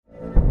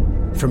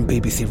From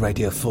BBC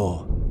Radio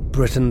 4,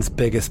 Britain's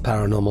biggest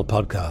paranormal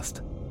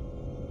podcast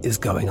is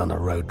going on a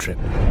road trip.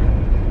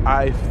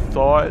 I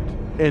thought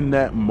in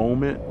that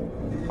moment,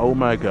 oh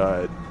my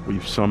God,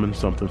 we've summoned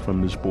something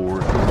from this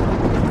board.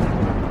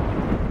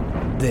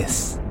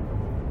 This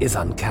is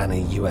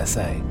Uncanny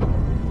USA.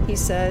 He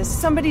says,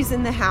 somebody's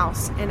in the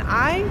house, and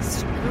I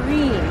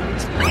screamed.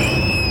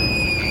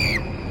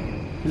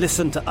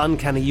 Listen to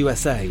Uncanny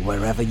USA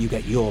wherever you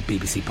get your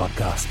BBC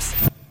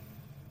podcasts,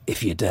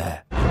 if you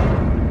dare.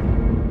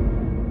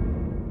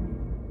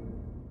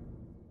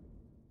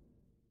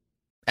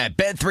 At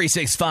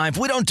Bet365,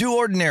 we don't do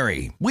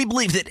ordinary. We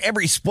believe that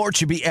every sport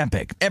should be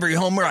epic. Every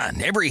home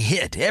run, every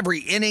hit,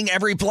 every inning,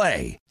 every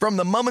play. From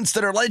the moments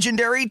that are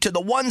legendary to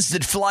the ones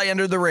that fly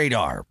under the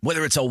radar.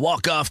 Whether it's a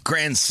walk-off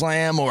grand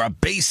slam or a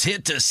base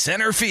hit to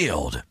center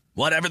field.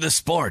 Whatever the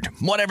sport,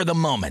 whatever the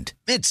moment.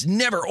 It's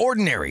never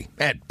ordinary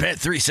at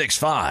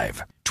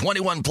Bet365.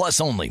 21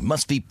 plus only.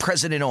 Must be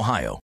present in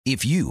Ohio.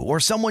 If you or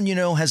someone you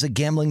know has a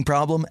gambling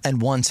problem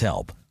and wants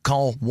help,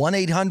 call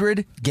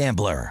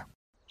 1-800-GAMBLER.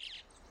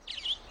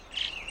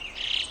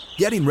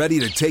 Getting ready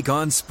to take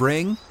on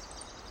spring?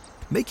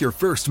 Make your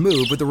first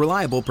move with the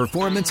reliable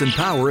performance and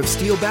power of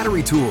Steel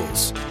battery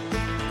tools.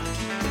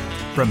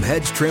 From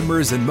hedge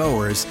trimmers and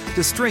mowers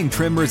to string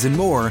trimmers and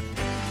more,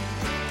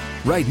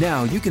 right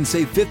now you can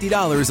save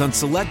 $50 on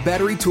select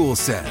battery tool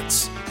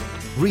sets.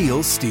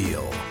 Real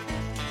Steel.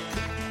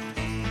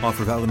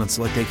 Offer valid on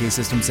select AK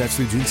system sets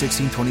through June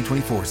 16,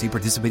 2024. See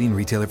participating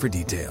retailer for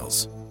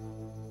details.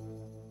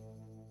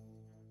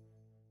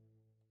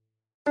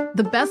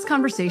 The best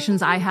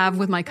conversations I have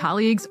with my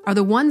colleagues are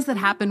the ones that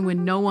happen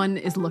when no one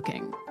is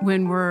looking,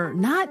 when we're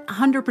not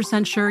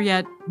 100% sure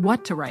yet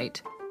what to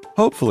write.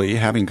 Hopefully,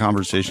 having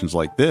conversations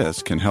like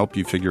this can help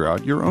you figure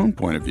out your own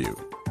point of view.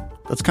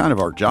 That's kind of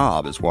our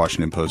job as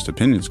Washington Post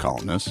opinions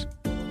columnists.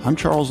 I'm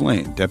Charles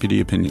Lane, Deputy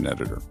Opinion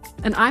Editor.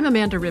 And I'm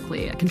Amanda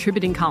Ripley, a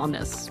contributing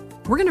columnist.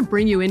 We're going to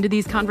bring you into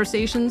these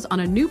conversations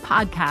on a new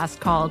podcast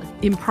called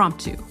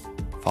Impromptu.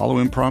 Follow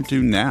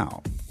Impromptu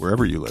now,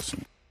 wherever you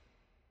listen.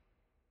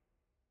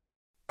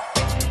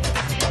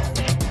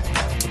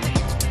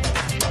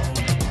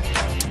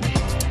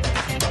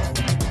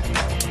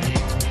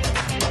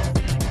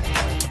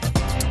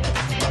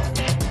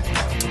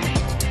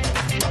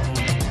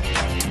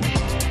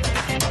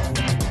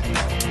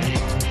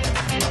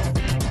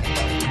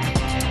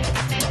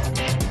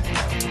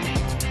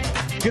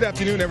 Good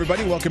afternoon,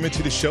 everybody. Welcome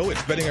into the show.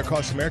 It's Betting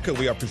Across America.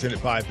 We are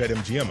presented by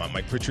BetMGM. I'm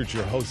Mike Pritchard,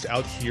 your host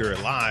out here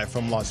live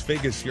from Las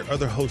Vegas. Your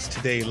other host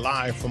today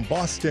live from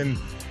Boston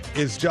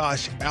is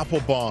Josh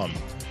Applebaum.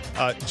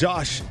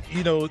 Josh,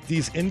 you know,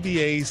 these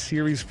NBA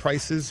series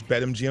prices,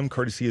 BetMGM,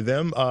 courtesy of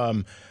them.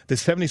 The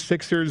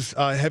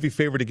 76ers, heavy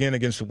favorite again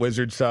against the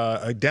Wizards,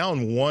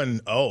 down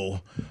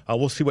 1-0.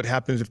 We'll see what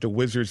happens if the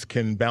Wizards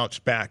can bounce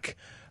back.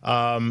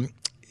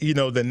 You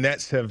know, the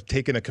Nets have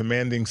taken a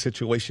commanding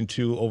situation,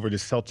 too, over the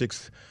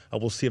Celtics.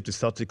 We'll see if the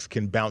Celtics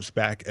can bounce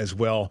back as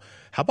well.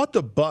 How about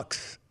the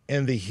Bucks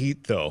and the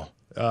Heat, though?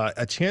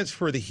 A chance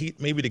for the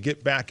Heat maybe to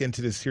get back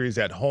into the series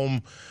at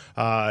home.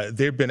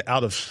 They've been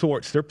out of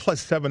sorts. They're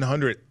plus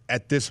 700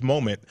 at this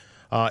moment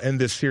in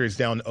this series,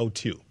 down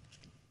 0-2.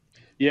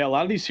 Yeah, a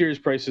lot of these series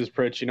prices,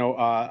 Pritch, you know,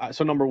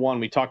 so number one,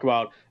 we talk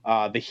about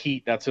the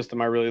Heat, that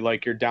system I really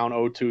like. You're down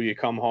 0-2, you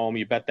come home,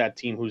 you bet that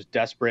team who's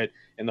desperate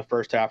in the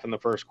first half, in the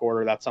first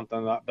quarter. That's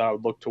something that I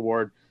would look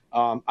toward.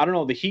 I don't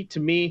know, the Heat to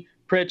me,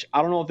 Pritch,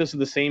 I don't know if this is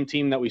the same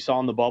team that we saw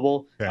in the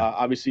bubble. Yeah.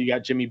 Obviously, you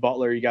got Jimmy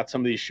Butler, you got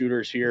some of these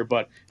shooters here,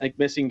 but I think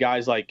missing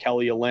guys like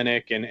Kelly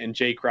Olynyk and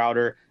Jay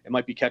Crowder, it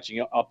might be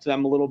catching up to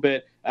them a little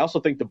bit. I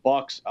also think the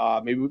Bucks,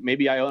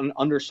 maybe I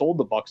undersold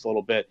the Bucks a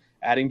little bit.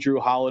 Adding Drew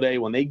Holiday,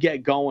 when they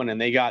get going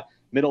and they got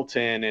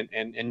Middleton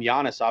and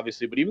Giannis,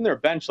 obviously, but even their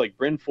bench, like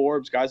Bryn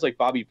Forbes, guys like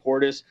Bobby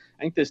Portis,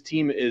 I think this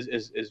team is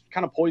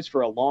kind of poised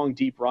for a long,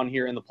 deep run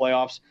here in the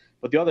playoffs.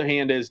 But the other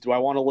hand is, do I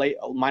want to lay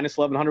minus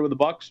 1,100 with the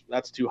Bucks?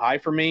 That's too high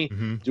for me.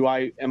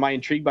 Mm-hmm. Am I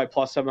intrigued by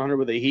plus 700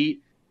 with the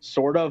Heat?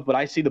 Sort of, but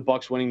I see the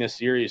Bucks winning this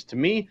series. To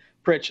me,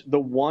 Pritch, the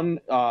one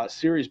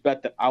series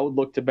bet that I would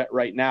look to bet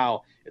right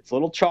now, it's a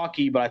little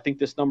chalky, but I think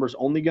this number is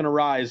only going to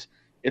rise.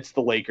 It's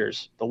the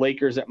Lakers. The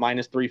Lakers at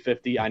minus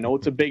 350. I know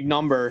it's a big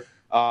number,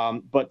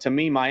 but to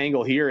me, my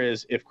angle here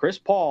is if Chris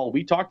Paul,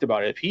 we talked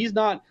about it, if he's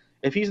not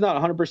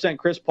 100%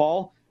 Chris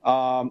Paul,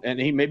 and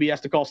he maybe has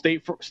to call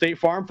State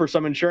Farm for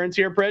some insurance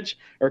here, Pritch,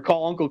 or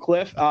call Uncle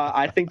Cliff,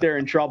 I think they're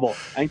in trouble.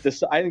 I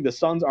think the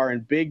Suns are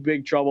in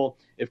big trouble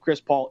if Chris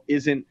Paul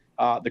isn't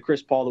the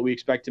Chris Paul that we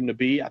expect him to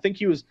be. I think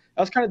that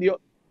was kind of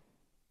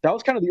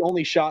the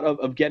only shot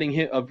of getting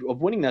him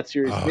of winning that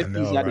series if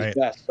he's at his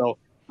best. So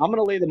I'm going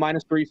to lay the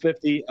minus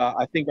 350.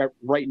 I think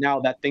right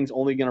now that thing's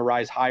only going to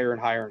rise higher and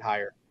higher and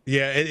higher.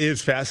 Yeah, it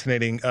is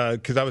fascinating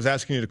because I was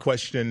asking you the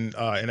question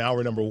in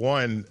hour number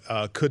one,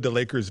 could the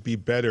Lakers be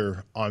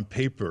better on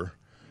paper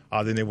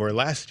than they were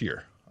last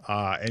year?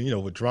 And, you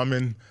know, with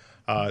Drummond,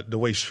 the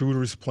way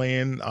Schroeder's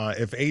playing,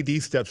 if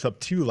AD steps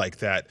up too like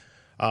that,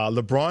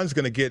 LeBron's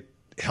going to get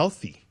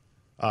healthy.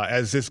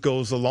 as this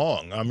goes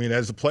along. I mean,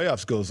 as the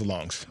playoffs goes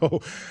along.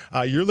 So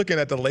you're looking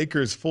at the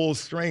Lakers full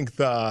strength,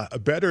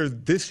 better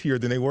this year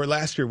than they were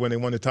last year when they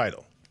won the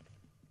title.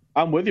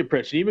 I'm with you,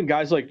 Pritch. And even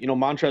guys like,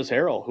 Montrezl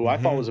Harrell, who I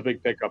thought was a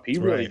big pickup. He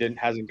really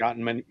hasn't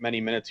gotten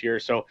many minutes here.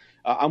 So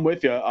I'm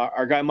with you.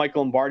 Our guy,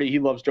 Michael Lombardi, he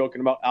loves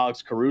joking about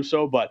Alex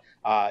Caruso, but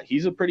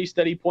he's a pretty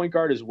steady point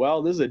guard as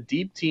well. This is a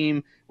deep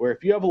team where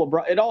if you have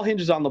LeBron, it all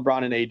hinges on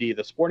LeBron and AD.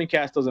 The supporting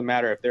cast doesn't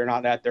matter if they're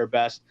not at their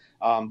best.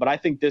 But I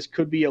think this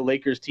could be a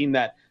Lakers team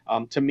that,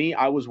 to me,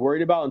 I was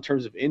worried about in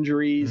terms of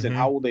injuries and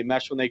how will they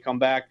mesh when they come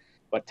back.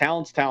 But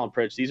talent's talent,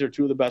 Pritch. These are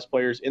two of the best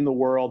players in the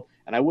world.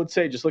 And I would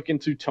say, just looking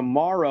to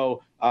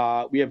tomorrow,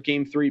 we have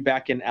Game 3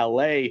 back in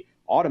L.A.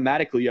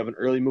 Automatically, you have an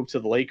early move to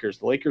the Lakers.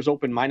 The Lakers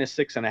open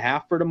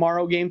 -6.5 for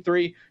tomorrow, Game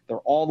 3. They're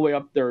all the way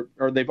up there,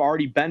 or they've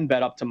already been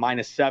bet up to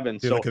 -7.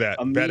 So look at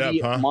that. Immediate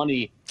Bet up, huh?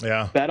 money.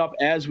 Yeah. Bet up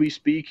as we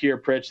speak here,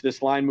 Pritch.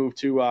 This line move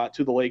to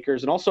the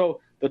Lakers. And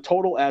also, the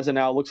total as of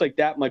now looks like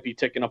that might be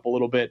ticking up a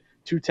little bit.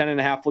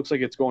 210.5 looks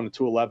like it's going to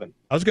 211.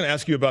 I was going to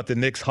ask you about the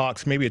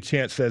Knicks-Hawks. Maybe a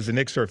chance, as the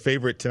Knicks are a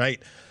favorite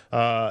tonight.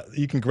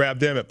 You can grab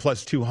them at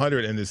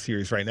 +200 in this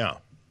series right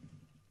now.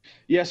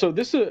 Yeah, so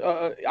this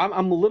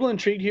I'm a little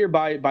intrigued here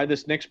by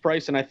this Knicks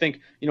price, and I think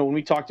when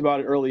we talked about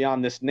it early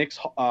on, this Knicks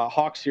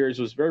Hawks series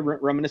was very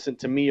reminiscent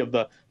to me of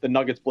the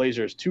Nuggets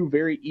Blazers. Two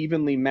very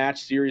evenly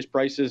matched series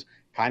prices,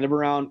 kind of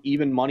around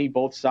even money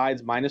both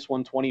sides,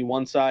 -120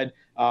 one side.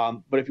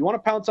 But if you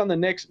want to pounce on the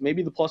Knicks,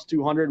 maybe the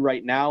 +200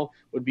 right now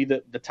would be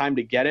the time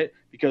to get it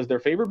because they're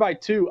favored by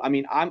 2. I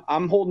mean,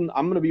 I'm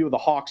going to be with the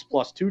Hawks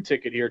 +2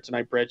 ticket here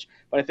tonight, Pritch.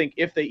 But I think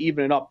if they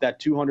even it up, that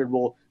 200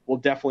 will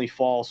definitely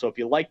fall. So if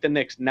you like the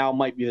Knicks, now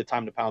might be the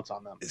time to pounce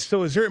on them.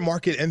 So is there a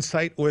market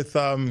insight with,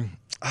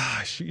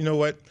 you know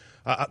what?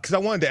 Because I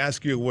wanted to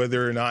ask you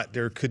whether or not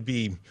there could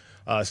be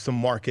some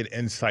market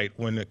insight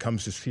when it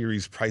comes to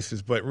series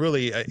prices. But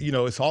really,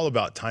 it's all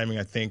about timing,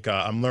 I think.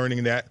 I'm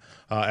learning that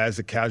as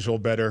a casual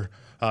bettor.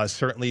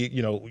 Certainly,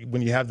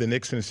 when you have the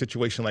Knicks in a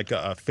situation like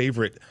a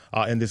favorite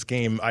in this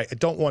game, I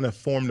don't want to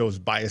form those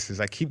biases.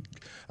 I keep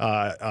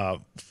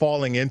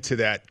falling into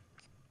that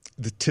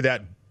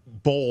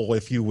bowl,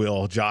 if you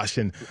will, Josh,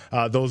 and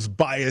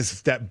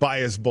that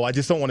bias bowl. I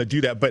just don't want to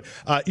do that. But,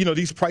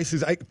 these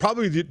prices,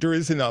 probably there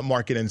isn't a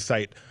market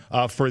insight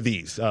for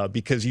these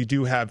because you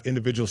do have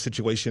individual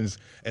situations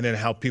and then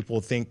how people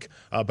think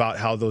about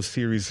how those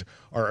series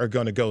are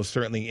going to go,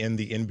 certainly in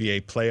the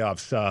NBA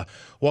playoffs.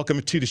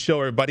 Welcome to the show,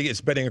 everybody.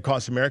 It's Betting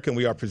Across America, and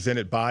we are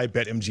presented by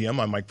BetMGM.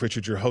 I'm Mike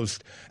Pritchard, your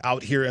host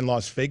out here in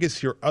Las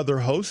Vegas. Your other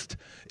host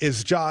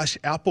is Josh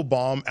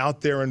Applebaum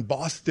out there in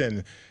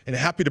Boston. And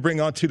happy to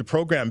bring on to the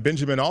program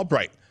Benjamin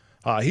Albright.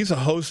 He's a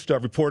host,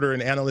 reporter,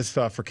 and analyst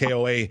for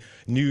KOA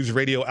News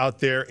Radio out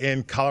there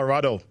in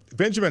Colorado.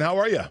 Benjamin, how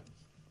are you?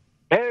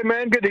 Hey,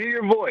 man, good to hear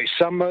your voice.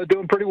 I'm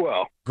doing pretty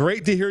well.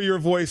 Great to hear your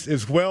voice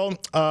as well.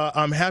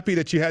 I'm happy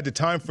that you had the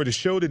time for the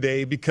show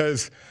today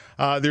because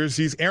there's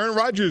these Aaron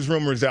Rodgers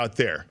rumors out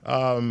there,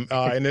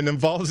 and it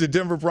involves the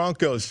Denver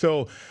Broncos.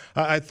 So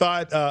I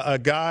thought a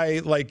guy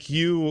like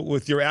you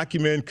with your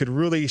acumen could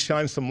really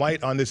shine some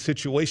light on this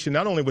situation,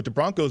 not only with the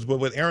Broncos, but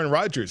with Aaron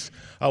Rodgers.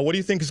 What do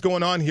you think is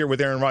going on here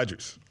with Aaron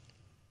Rodgers?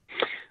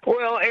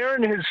 Well,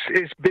 Aaron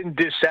has been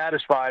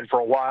dissatisfied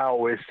for a while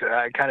with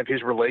kind of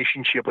his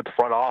relationship with the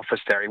front office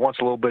there. He wants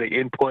a little bit of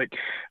input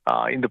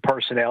into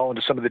personnel,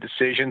 into some of the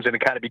decisions, and to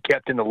kind of be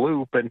kept in the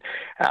loop. And,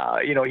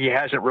 he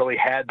hasn't really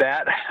had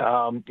that.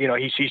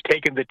 He's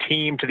taken the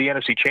team to the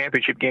NFC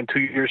Championship game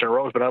 2 years in a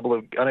row, but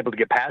unable to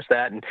get past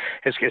that, and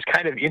has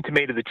kind of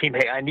intimated to the team,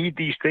 hey, I need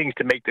these things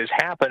to make this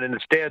happen. And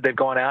instead, they've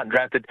gone out and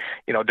drafted,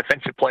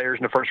 defensive players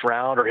in the first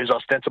round or his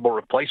ostensible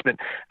replacement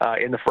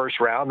in the first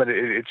round. And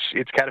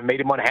it's kind of made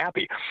him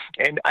unhappy.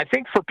 And I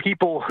think for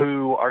people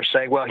who are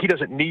saying, well, he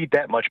doesn't need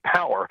that much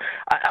power,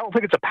 I don't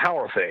think it's a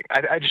power thing.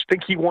 I just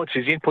think he wants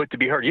his input to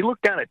be heard. You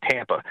look down at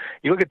Tampa.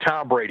 You look at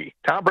Tom Brady.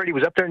 Tom Brady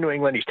was up there in New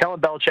England. He's telling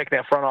Belichick in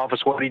that front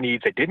office what he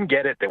needs. They didn't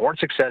get it. They weren't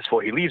successful.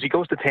 He leaves. He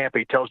goes to Tampa.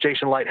 He tells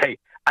Jason Light, hey,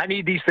 I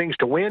need these things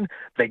to win.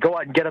 They go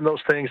out and get him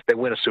those things. They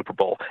win a Super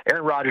Bowl.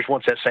 Aaron Rodgers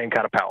wants that same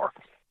kind of power.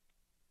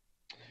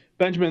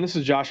 Benjamin, this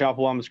is Josh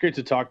Applebaum. It's great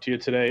to talk to you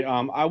today.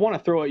 I want to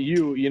throw at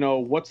you,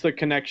 what's the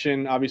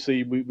connection?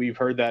 Obviously, we've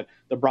heard that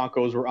the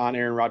Broncos were on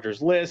Aaron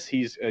Rodgers' list.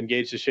 He's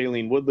engaged to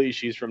Shailene Woodley.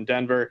 She's from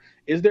Denver.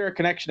 Is there a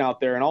connection out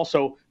there? And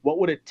also, what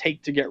would it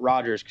take to get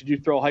Rodgers? Could you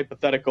throw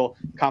hypothetical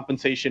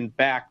compensation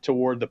back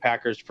toward the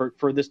Packers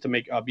for this to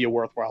be a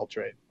worthwhile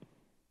trade?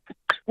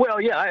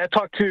 Well, yeah, I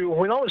talked to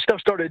when all this stuff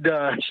started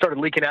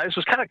leaking out. This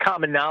was kind of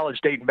common knowledge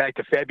dating back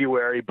to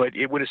February, but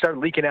when it started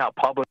leaking out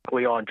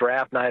publicly on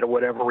draft night or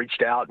whatever,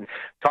 reached out and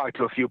talked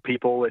to a few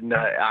people, and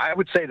I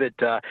would say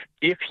that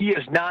if he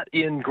is not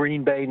in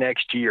Green Bay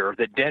next year,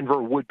 that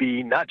Denver would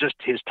be not just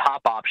his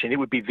top option; it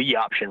would be the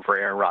option for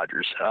Aaron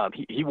Rodgers.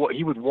 He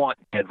would want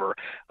Denver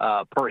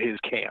per his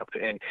camp,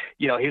 and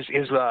his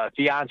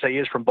fiance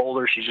is from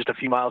Boulder. She's just a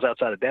few miles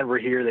outside of Denver.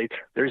 Here,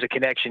 there's a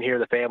connection here.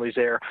 The family's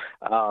there.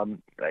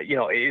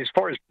 as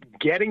far as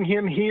getting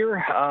him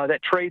here,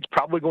 that trade's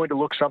probably going to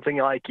look something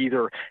like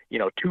either,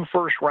 2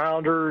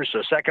 first-rounders,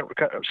 a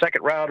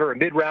second rounder, a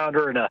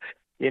mid-rounder, and a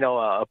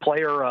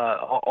player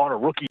on a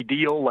rookie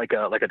deal like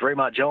a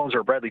Draymond Jones or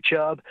a Bradley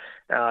Chubb,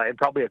 and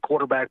probably a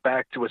quarterback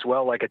back to as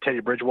well, like a Teddy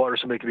Bridgewater,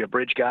 somebody could be a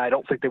bridge guy. I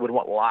don't think they would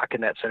want Locke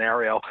in that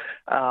scenario.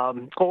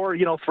 Or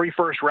 3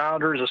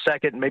 first-rounders, a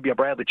second, maybe a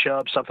Bradley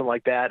Chubb, something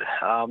like that.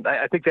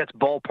 I think that's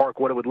ballpark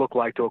what it would look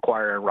like to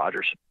acquire Aaron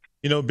Rodgers.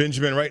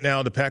 Benjamin, right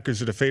now the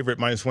Packers are the favorite,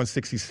 minus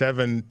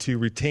 167 to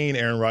retain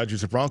Aaron Rodgers.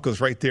 The Broncos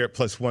right there at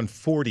plus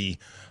 140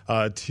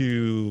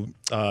 to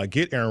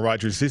get Aaron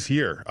Rodgers this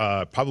year,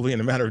 probably in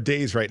a matter of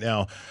days right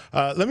now.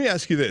 Let me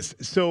ask you this.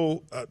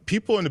 So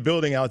people in the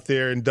building out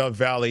there in Dove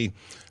Valley,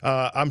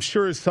 I'm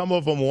sure some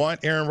of them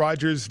want Aaron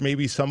Rodgers.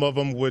 Maybe some of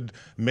them would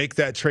make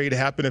that trade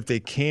happen if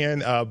they can.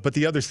 But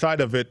the other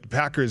side of it,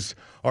 Packers,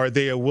 are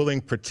they a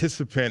willing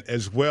participant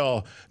as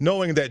well,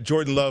 knowing that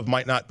Jordan Love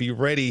might not be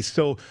ready?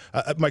 So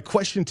my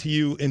question to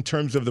you in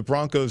terms of the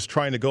Broncos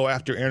trying to go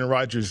after Aaron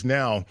Rodgers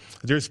now,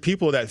 there's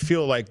people that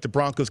feel like the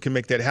Broncos can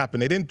make that happen.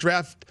 They didn't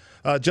draft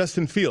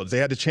Justin Fields. They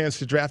had a chance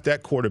to draft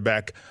that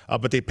quarterback,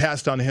 but they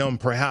passed on him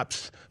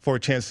perhaps for a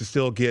chance to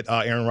still get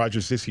Aaron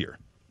Rodgers this year.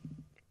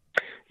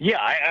 Yeah,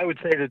 I would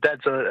say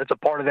that's a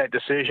part of that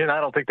decision.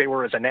 I don't think they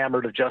were as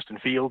enamored of Justin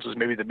Fields as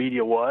maybe the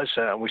media was.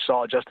 We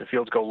saw Justin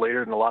Fields go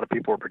later than a lot of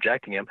people were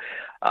projecting him.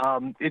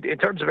 In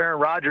terms of Aaron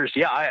Rodgers,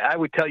 yeah, I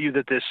would tell you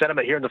that the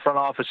sentiment here in the front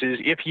office is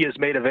if he is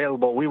made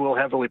available, we will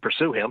heavily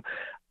pursue him.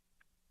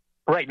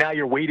 Right now,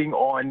 you're waiting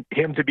on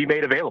him to be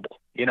made available.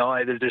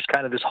 There's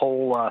kind of this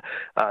whole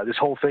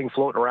thing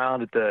floating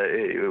around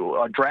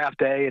on draft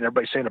day, and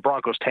everybody's saying the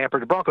Broncos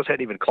tampered. The Broncos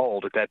hadn't even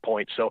called at that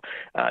point. So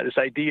this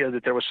idea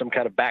that there was some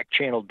kind of back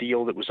channel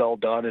deal that was all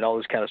done and all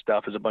this kind of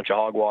stuff is a bunch of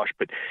hogwash.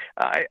 But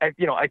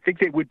I think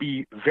they would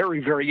be very,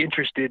 very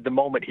interested the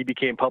moment he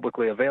became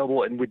publicly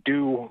available and would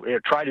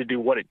try to do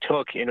what it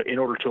took in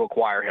order to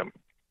acquire him.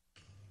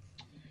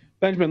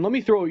 Benjamin, let me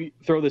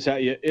throw this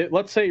at you.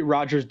 Let's say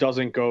Rodgers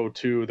doesn't go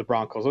to the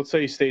Broncos. Let's say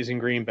he stays in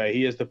Green Bay.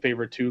 He is the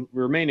favorite to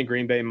remain in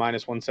Green Bay,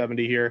 minus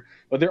 170 here.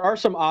 But there are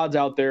some odds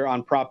out there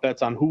on prop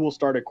bets on who will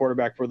start at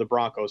quarterback for the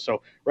Broncos.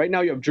 So right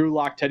now you have Drew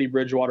Lock, Teddy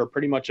Bridgewater,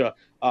 pretty much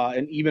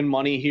an even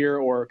money here,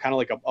 or kind of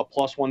like a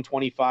plus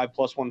 125,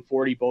 plus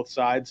 140, both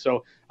sides.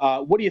 So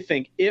what do you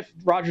think? If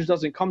Rodgers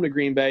doesn't come to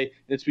Green Bay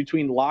and it's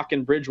between Lock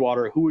and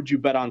Bridgewater, who would you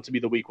bet on to be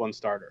the Week 1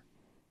 starter?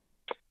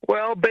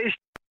 Well, based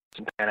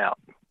on out.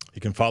 You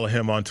can follow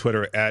him on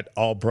Twitter at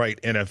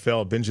Albright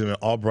NFL. Benjamin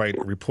Albright,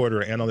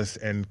 reporter, analyst,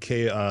 and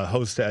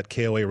host at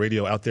KOA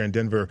Radio out there in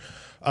Denver.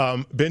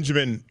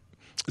 Benjamin,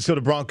 so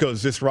the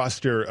Broncos, this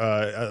roster,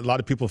 a lot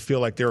of people feel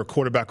like they're a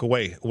quarterback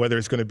away, whether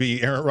it's going to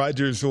be Aaron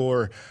Rodgers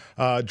or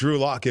Drew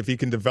Lock, if he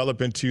can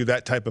develop into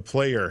that type of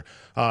player.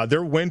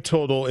 Their win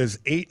total is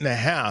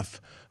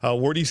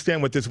 8.5. Where do you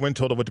stand with this win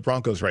total with the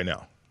Broncos right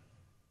now?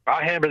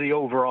 I hammer the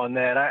over on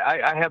that.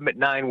 I have them at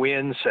 9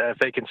 wins if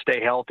they can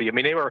stay healthy. I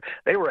mean, they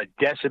were a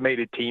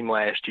decimated team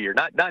last year.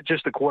 Not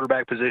just the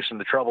quarterback position,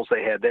 the troubles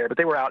they had there, but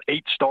they were out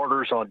 8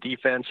 starters on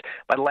defense.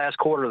 By the last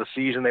quarter of the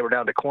season, they were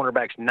down to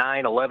cornerbacks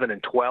 9, 11,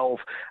 and 12.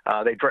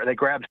 They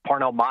grabbed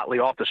Parnell Motley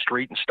off the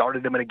street and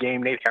started him in a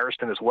game. Nate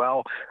Hairston as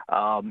well.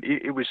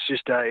 It was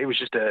just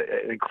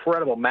an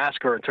incredible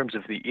massacre in terms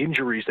of the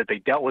injuries that they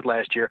dealt with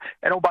last year.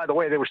 And oh, by the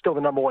way, they were still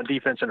the number 1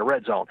 defense in the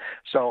red zone.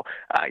 So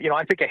I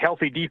think a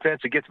healthy defense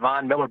that gets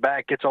Von Miller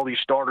back, gets all these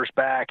starters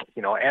back,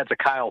 adds a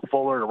Kyle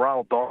Fuller and a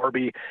Ronald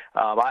Darby.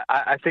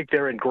 I think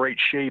they're in great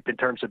shape in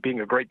terms of being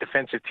a great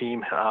defensive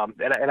team.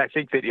 And I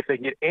think that if they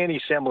can get any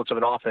semblance of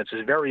an offense,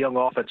 it's a very young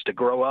offense to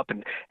grow up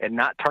and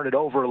not turn it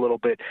over a little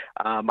bit,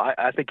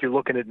 I think you're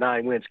looking at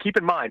 9 wins. Keep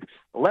in mind,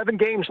 11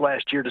 games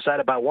last year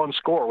decided by 1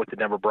 score with the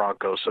Denver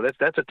Broncos. So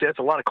that's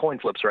a lot of coin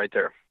flips right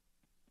there.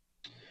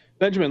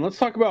 Benjamin, let's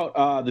talk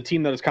about the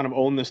team that has kind of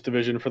owned this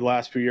division for the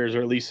last few years,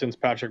 or at least since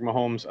Patrick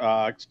Mahomes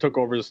took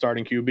over as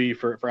starting QB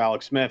for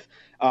Alex Smith.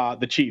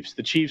 The Chiefs.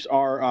 The Chiefs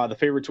are the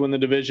favorite to win the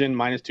division,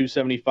 minus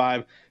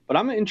 275. But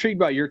I'm intrigued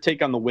by your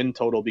take on the win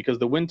total, because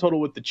the win total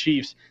with the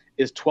Chiefs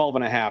is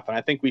 12.5. And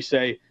I think we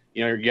say,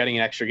 you're getting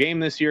an extra game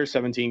this year,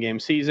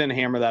 17-game season,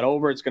 hammer that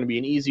over. It's going to be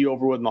an easy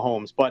over with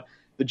Mahomes. But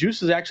the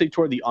juice is actually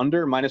toward the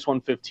under, minus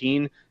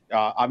 115.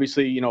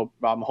 Obviously,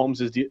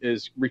 Mahomes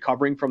is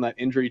recovering from that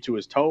injury to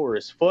his toe or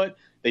his foot.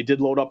 They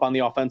did load up on the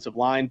offensive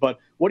line. But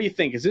what do you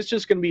think? Is this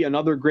just going to be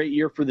another great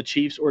year for the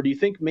Chiefs, or do you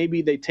think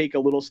maybe they take a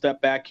little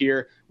step back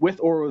here with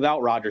or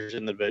without Rodgers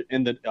in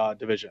the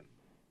division?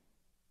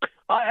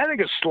 I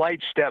think a slight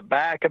step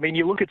back. I mean,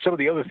 you look at some of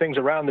the other things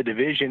around the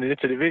division, and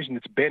it's a division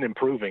that's been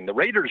improving. The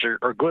Raiders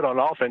are good on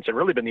offense and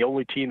really been the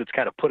only team that's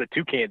kind of put it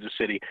to Kansas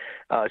City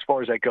as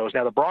far as that goes.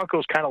 Now, the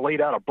Broncos kind of laid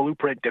out a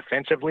blueprint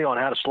defensively on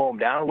how to slow them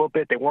down a little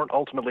bit. They weren't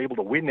ultimately able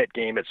to win that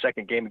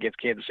second game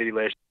against Kansas City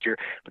last year,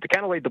 but they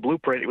kind of laid the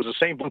blueprint. It was the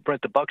same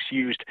blueprint the Bucs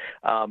used,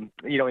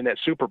 in that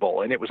Super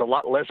Bowl, and it was a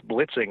lot less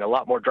blitzing, a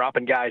lot more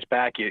dropping guys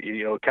back,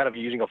 kind of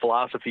using a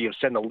philosophy of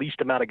send the least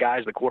amount of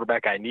guys the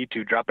quarterback I need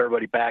to, drop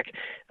everybody back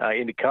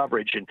into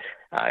coverage, and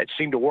it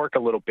seemed to work a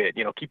little bit.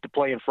 Keep the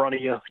play in front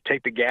of you,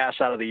 take the gas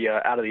out of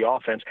the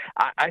offense.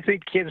 I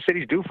think Kansas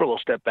City's due for a little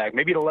step back.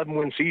 Maybe an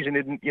 11-win season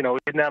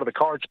isn't out of the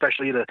cards,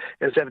 especially in a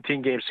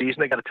 17-game season.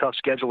 They got a tough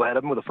schedule ahead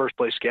of them with a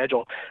first-place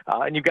schedule,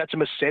 and you've got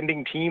some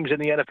ascending teams in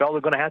the NFL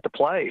they're going to have to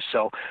play.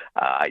 So,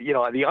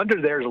 the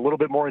under there is a little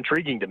bit more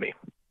intriguing to me.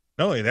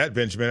 Not only that,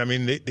 Benjamin, I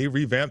mean, they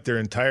revamped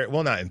their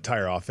not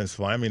entire offensive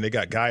line. I mean, they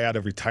got Guy out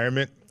of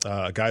retirement,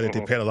 a guy that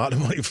they paid a lot of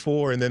money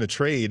for, and then a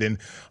trade. And,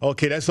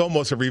 okay, that's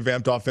almost a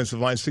revamped offensive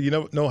line. So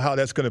you know how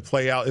that's going to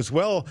play out, as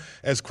well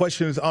as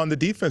questions on the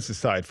defensive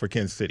side for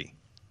Kansas City.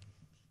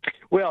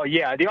 Well,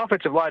 yeah, the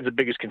offensive line is the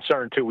biggest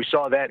concern, too. We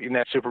saw that in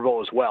that Super Bowl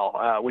as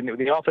well. When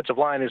the offensive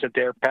line isn't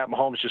there, Pat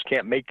Mahomes just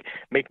can't make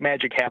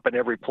magic happen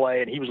every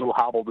play, and he was a little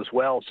hobbled as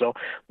well. So,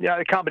 yeah,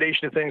 the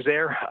combination of things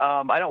there.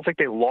 I don't think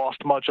they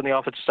lost much on the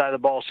offensive side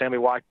of the ball. Sammy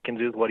Watkins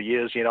is what he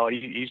is.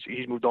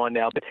 He's moved on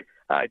now. But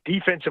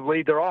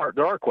defensively, there are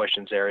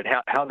questions there, and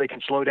how they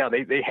can slow down.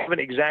 They haven't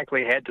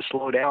exactly had to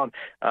slow down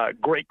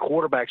great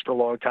quarterbacks for a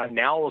long time.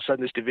 Now, all of a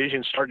sudden, this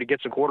division's starting to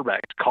get some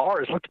quarterbacks.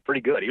 Carr has looked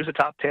pretty good. He was a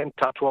top 10,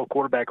 top 12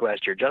 quarterback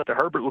last year. Justin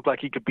Herbert looked like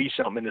he could be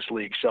something in this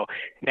league. So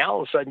now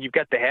all of a sudden you've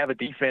got to have a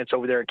defense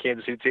over there in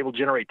Kansas City that's able to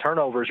generate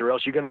turnovers, or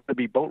else you're going to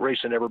be boat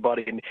racing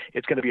everybody, and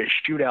it's going to be a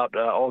shootout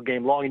all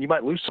game long, and you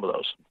might lose some of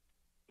those.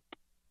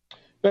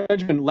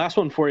 Benjamin, last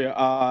one for you.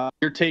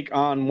 Your take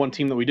on one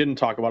team that we didn't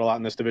talk about a lot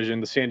in this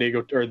division,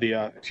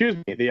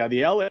 the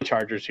LA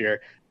Chargers here,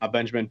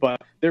 Benjamin.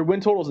 But their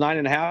win total is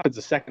 9.5. It's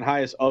the second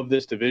highest of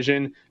this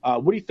division.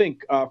 What do you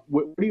think?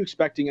 What are you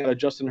expecting out of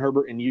Justin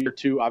Herbert in year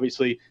two?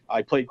 Obviously,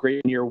 he played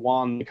great in year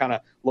one. They kind of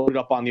loaded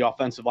up on the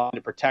offensive line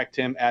to protect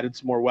him, added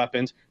some more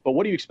weapons. But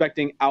what are you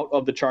expecting out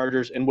of the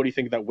Chargers, and what do you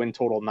think of that win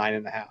total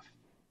 9.5?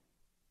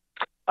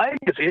 I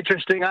think it's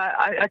interesting.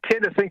 I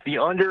tend to think the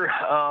under.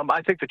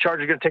 I think the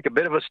Chargers are going to take a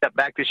bit of a step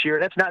back this year.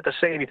 That's not to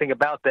say anything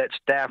about that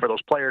staff or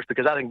those players,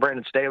 because I think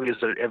Brandon Staley is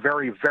a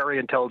very, very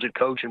intelligent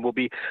coach and will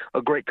be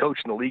a great coach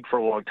in the league for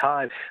a long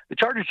time. The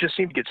Chargers just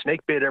seem to get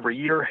snake bit every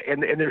year,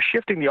 and they're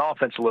shifting the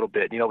offense a little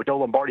bit. With Joe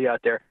Lombardi out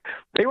there,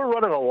 they were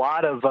running a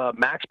lot of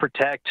max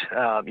protect,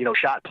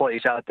 shot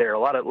plays out there. A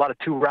lot of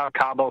 2-route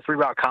combo,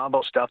 3-route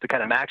combo stuff to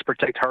kind of max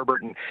protect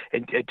Herbert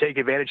and take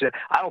advantage of that.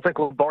 I don't think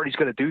Lombardi's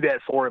going to do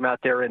that for him out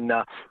there in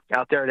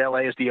LA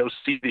as the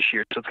OC this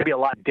year. So it's going to be a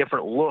lot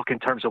different look in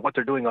terms of what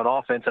they're doing on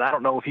offense. And I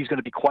don't know if he's going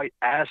to be quite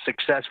as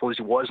successful as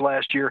he was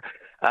last year.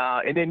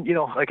 And then,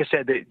 like I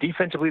said,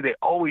 defensively, they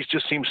always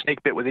just seem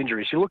snake bit with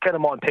injuries. You look at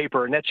them on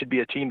paper, and that should be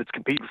a team that's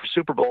competing for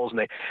Super Bowls,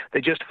 and they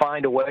just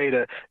find a way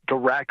to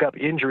rack up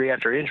injury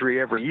after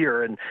injury every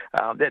year. And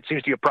that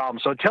seems to be a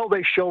problem. So until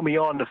they show me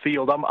on the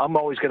field, I'm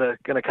always going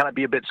to kind of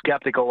be a bit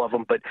skeptical of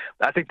them. But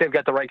I think they've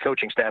got the right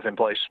coaching staff in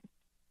place.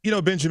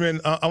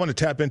 Benjamin, I want to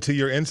tap into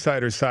your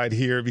insider side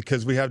here,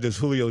 because we have this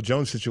Julio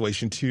Jones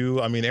situation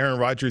too. I mean, Aaron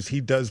Rodgers,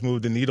 he does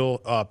move the needle.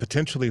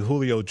 Potentially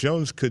Julio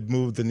Jones could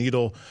move the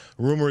needle.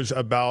 Rumors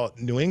about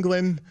New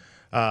England,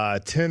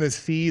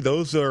 Tennessee,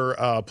 those are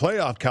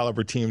playoff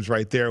caliber teams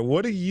right there.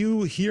 What are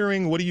you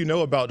hearing? What do you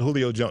know about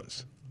Julio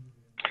Jones?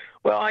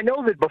 Well, I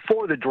know that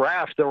before the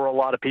draft, there were a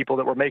lot of people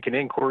that were making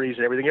inquiries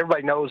and everything.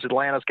 Everybody knows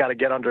Atlanta's got to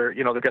get under,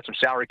 they've got some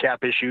salary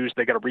cap issues.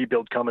 They got a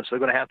rebuild coming, so they're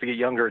going to have to get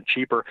younger and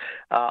cheaper.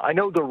 I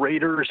know the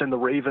Raiders and the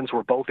Ravens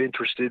were both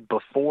interested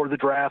before the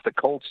draft, the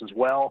Colts as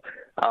well.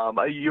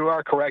 You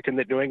are correct in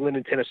that New England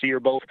and Tennessee are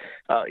both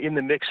in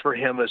the mix for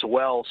him as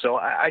well. So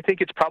I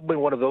think it's probably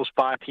one of those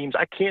 5 teams.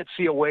 I can't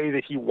see a way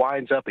that he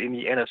winds up in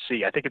the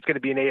NFC. I think it's going to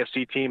be an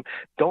AFC team.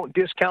 Don't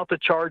discount the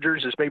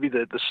Chargers as maybe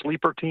the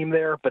sleeper team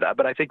there,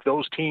 but I think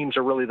those teams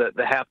are really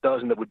the half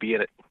dozen that would be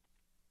in it.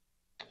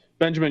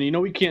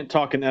 Benjamin, we can't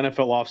talk an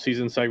NFL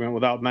offseason segment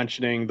without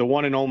mentioning the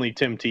one and only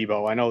Tim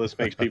Tebow. I know this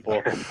makes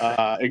people,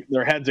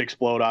 their heads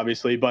explode,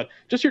 obviously, but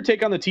just your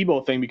take on the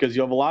Tebow thing, because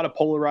you have a lot of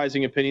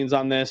polarizing opinions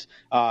on this.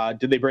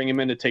 Did they bring him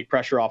in to take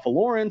pressure off of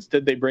Lawrence?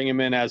 Did they bring him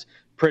in, as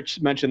Pritch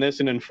mentioned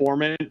this, an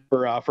informant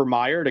for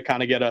Meyer to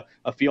kind of get a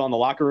feel on the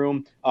locker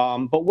room?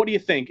 But what do you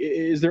think?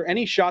 Is there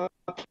any shot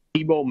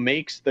Tebow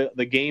makes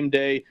the game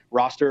day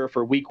roster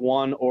for week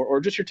 1, or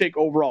just your take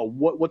overall?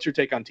 What's your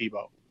take on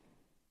Tebow?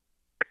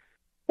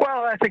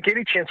 Well, I think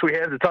any chance we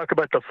have to talk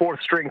about the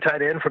 4th-string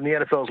tight end from the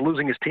NFL's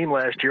losing his team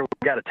last year, we've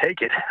got to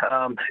take it.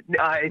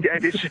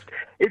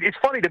 It's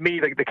funny to me,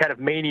 the kind of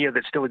mania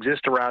that still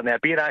exists around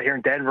that. Being out here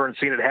in Denver and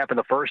seeing it happen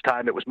the first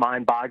time, it was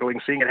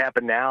mind-boggling. Seeing it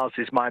happen now,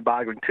 it's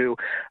mind-boggling too.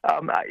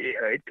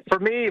 For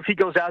me, if he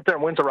goes out there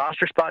and wins a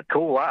roster spot,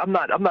 cool. I'm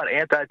not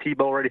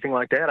anti-Tebow or anything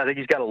like that. I think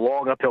he's got a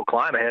long uphill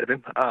climb ahead of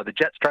him. The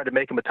Jets tried to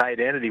make him a tight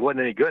end, and he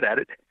wasn't any good at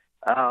it.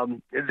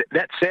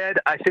 That said,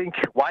 I think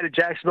why did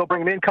Jacksonville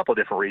bring him in? A couple of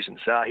different reasons.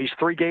 He's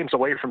 3 games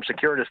away from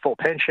securing his full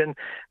pension.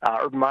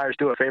 Urban Meyer's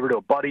doing a favor to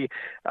a buddy.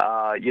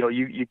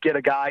 You get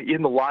a guy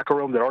in the locker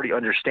room that already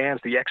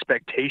understands the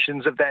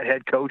expectations of that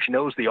head coach,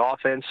 knows the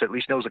offense, at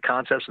least knows the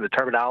concepts and the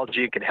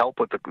terminology, and can help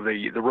with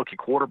the rookie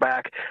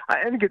quarterback.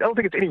 I don't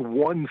think it's any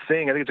one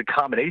thing. I think it's a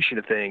combination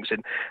of things.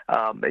 And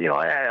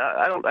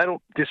I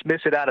don't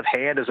dismiss it out of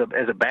hand as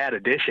a bad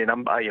addition.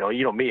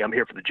 You know me, I'm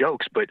here for the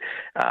jokes, but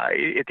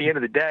at the end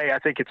of the day, I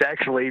think it's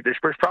actually there's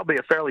probably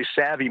a fairly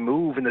savvy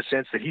move in the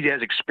sense that he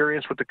has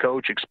experience with the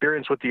coach,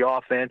 experience with the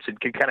offense, and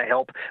can kind of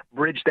help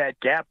bridge that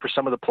gap for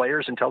some of the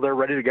players until they're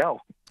ready to go.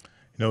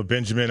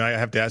 Benjamin, I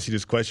have to ask you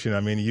this question. I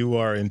mean, you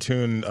are in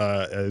tune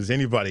as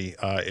anybody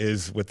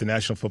is with the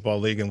National Football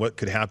League and what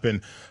could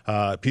happen.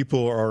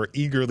 People are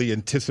eagerly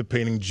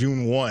anticipating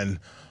June 1.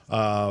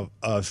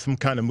 Some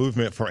kind of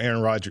movement for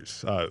Aaron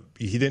Rodgers.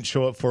 He didn't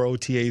show up for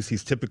OTAs.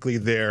 He's typically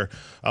there.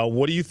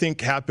 What do you think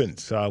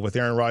happens with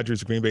Aaron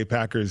Rodgers, Green Bay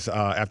Packers,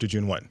 after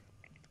June 1?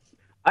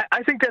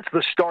 I think that's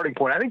the starting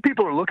point. I think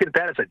people are looking at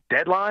that as a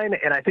deadline,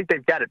 and I think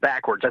they've got it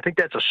backwards. I think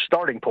that's a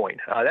starting point.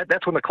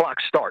 That's when the clock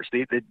starts.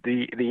 The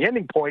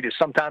ending point is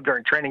sometime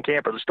during training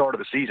camp or the start of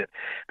the season.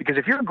 Because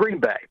if you're in Green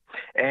Bay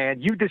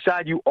and you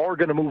decide you are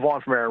going to move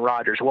on from Aaron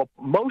Rodgers, well,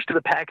 most of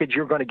the package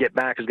you're going to get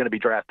back is going to be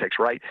draft picks,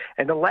 right?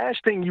 And the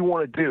last thing you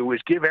want to do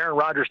is give Aaron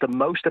Rodgers the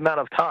most amount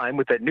of time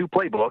with that new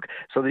playbook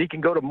so that he can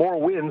go to more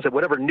wins at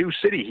whatever new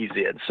city he's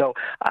in. So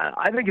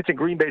I think it's in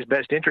Green Bay's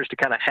best interest to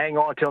kind of hang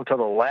on to him until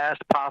the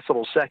last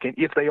possible second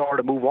if they are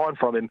to move on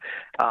from him.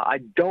 I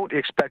don't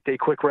expect a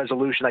quick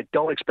resolution. I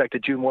don't expect a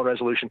June 1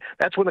 resolution.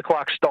 That's when the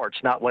clock starts,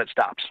 not when it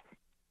stops.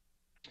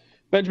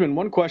 Benjamin,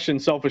 one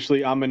question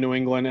selfishly. I'm in New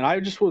England, and I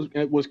just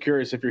was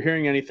curious if you're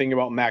hearing anything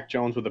about Mac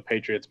Jones with the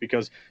Patriots,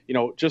 because,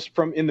 just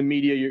from in the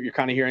media, you're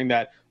kind of hearing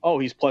that,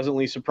 he's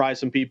pleasantly surprised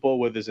some people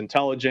with his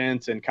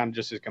intelligence and kind of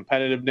just his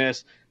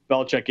competitiveness.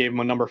 Belichick gave him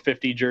a number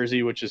 50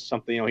 jersey, which is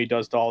something, he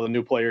does to all the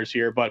new players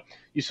here. But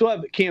you still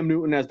have Cam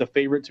Newton as the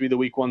favorite to be the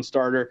Week 1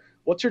 starter.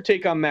 What's your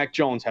take on Mac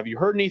Jones? Have you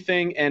heard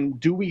anything? And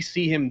do we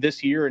see him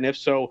this year? And if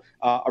so,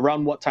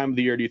 around what time of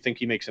the year do you think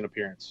he makes an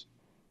appearance?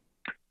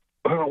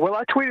 Well,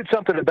 I tweeted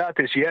something about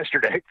this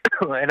yesterday,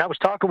 and I was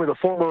talking with a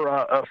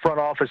former front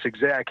office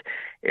exec,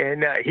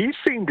 and he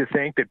seemed to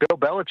think that Bill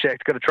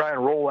Belichick's going to try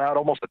and roll out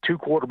almost a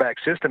 2-quarterback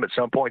system at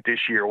some point this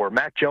year, where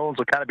Mac Jones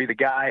will kind of be the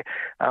guy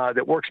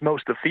that works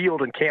most of the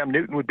field, and Cam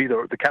Newton would be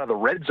the kind of the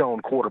red zone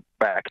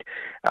quarterback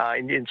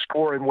and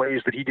score in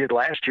ways that he did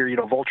last year,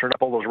 vulturing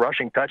up all those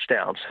rushing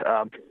touchdowns.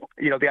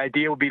 The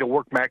idea would be to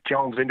work Mac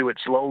Jones into it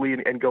slowly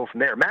and go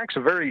from there. Mac's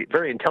a very,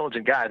 very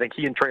intelligent guy. I think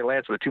he and Trey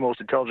Lance are the 2 most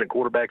intelligent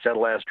quarterbacks out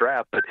of last draft.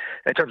 But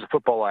in terms of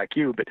football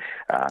IQ,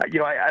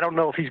 I don't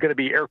know if he's going to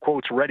be air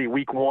quotes ready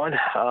Week 1.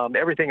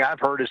 Everything I've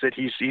heard is that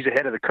he's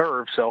ahead of the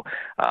curve, so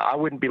I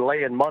wouldn't be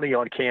laying money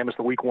on Cam as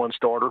the Week 1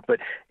 starter. But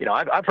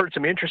I've heard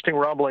some interesting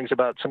rumblings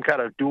about some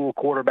kind of dual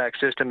quarterback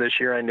system this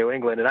year in New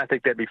England, and I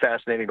think that'd be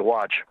fascinating to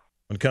watch.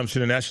 When it comes to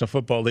the National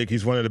Football League,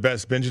 he's one of the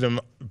best.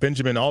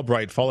 Benjamin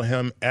Albright. Follow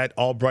him at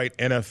Albright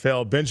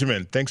NFL.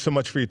 Benjamin, thanks so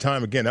much for your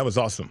time again. That was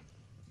awesome.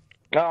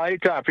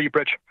 Anytime for you,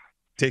 Pritch.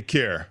 Take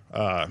care.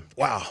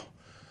 Wow.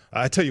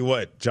 I tell you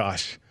what,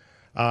 Josh,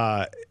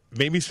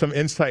 maybe some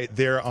insight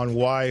there on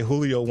why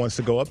Julio wants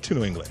to go up to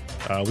New England.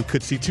 We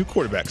could see 2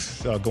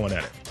 quarterbacks going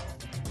at it.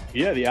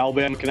 Yeah, the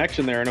Alabama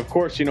connection there. And, of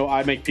course,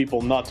 I make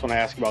people nuts when I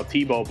ask about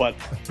Tebow. But,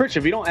 Rich,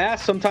 if you don't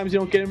ask, sometimes you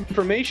don't get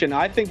information.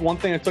 I think one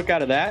thing I took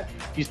out of that,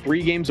 he's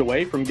 3 games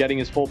away from getting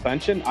his full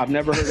pension. I've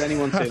never heard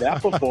anyone say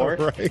that before.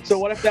 Right. So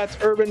what if that's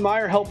Urban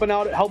Meyer helping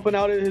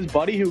out his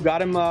buddy who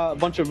got him a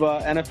bunch of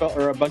NFL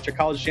or a bunch of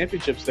college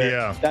championships there?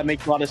 Yeah. That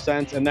makes a lot of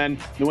sense. And then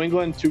New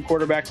England,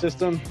 2-quarterback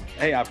system.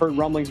 Hey, I've heard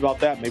rumblings about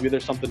that. Maybe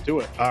there's something to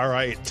it. All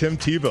right, Tim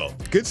Tebow.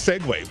 Good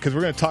segue, because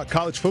we're going to talk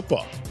college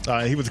football.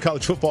 He was a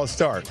college football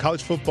star.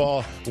 College football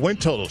win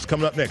totals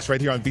coming up next right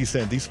here on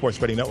VSiN, the Sports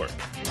Betting Network.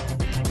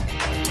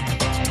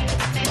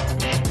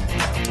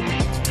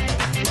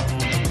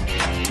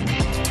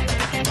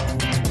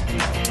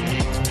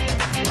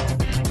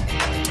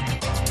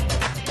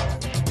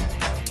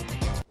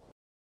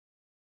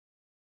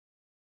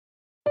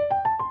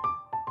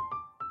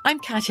 I'm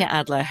Katya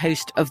Adler,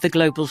 host of The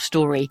Global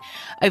Story.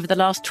 Over the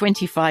last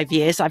 25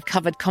 years, I've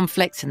covered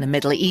conflicts in the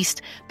Middle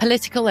East,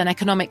 political and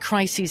economic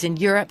crises in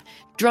Europe,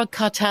 drug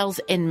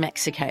cartels in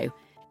Mexico.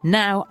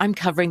 Now I'm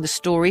covering the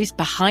stories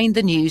behind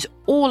the news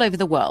all over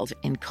the world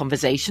in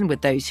conversation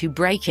with those who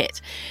break it.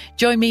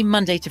 Join me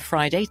Monday to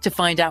Friday to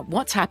find out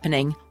what's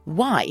happening,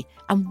 why,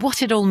 and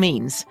what it all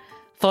means.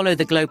 Follow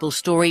The Global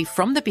Story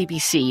from the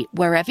BBC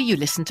wherever you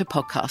listen to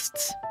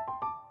podcasts.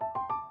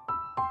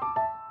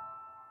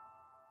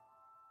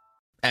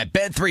 At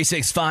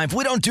Bet365,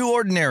 we don't do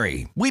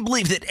ordinary. We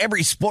believe that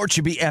every sport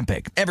should be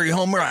epic. Every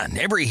home run,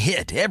 every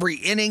hit, every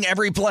inning,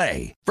 every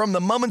play. From the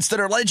moments that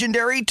are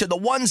legendary to the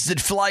ones that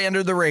fly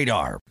under the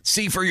radar.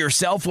 See for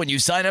yourself when you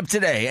sign up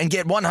today and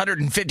get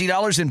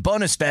 $150 in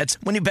bonus bets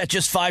when you bet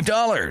just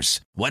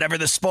 $5. Whatever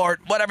the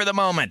sport, whatever the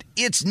moment,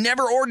 it's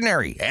never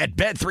ordinary at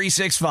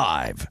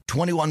Bet365.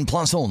 21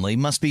 plus only.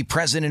 Must be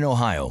present in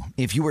Ohio.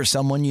 If you or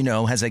someone you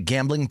know has a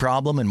gambling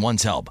problem and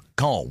wants help,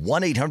 call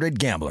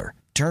 1-800-GAMBLER.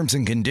 Terms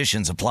and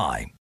conditions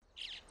apply.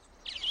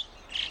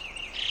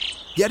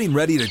 Getting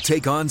ready to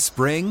take on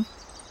spring?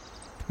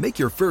 Make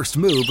your first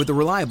move with the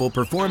reliable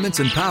performance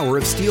and power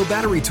of Steel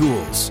battery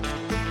tools.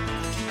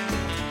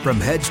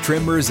 From hedge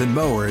trimmers and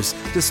mowers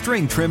to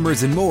string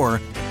trimmers and more,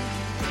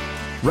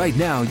 right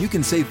now you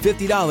can save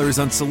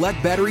 $50 on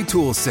select battery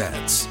tool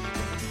sets.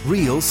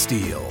 Real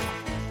Steel.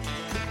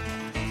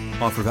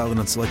 Offer valid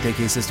on select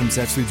AK system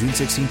sets through June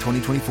 16,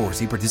 2024.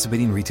 See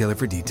participating retailer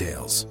for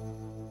details.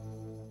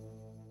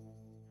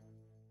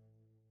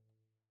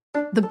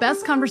 The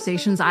best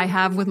conversations I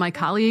have with my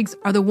colleagues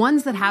are the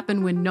ones that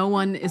happen when no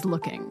one is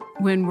looking,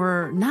 when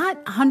we're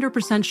not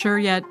 100% sure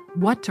yet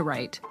what to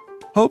write.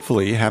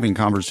 Hopefully, having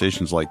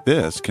conversations like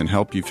this can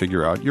help you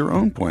figure out your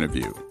own point of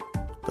view.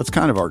 That's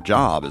kind of our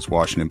job as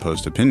Washington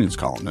Post opinions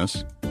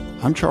columnists.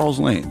 I'm Charles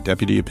Lane,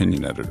 Deputy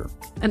Opinion Editor.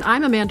 And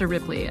I'm Amanda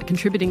Ripley, a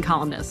contributing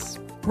columnist.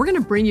 We're going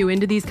to bring you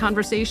into these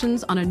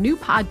conversations on a new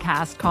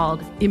podcast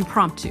called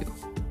Impromptu.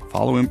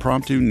 Follow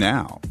Impromptu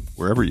now,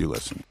 wherever you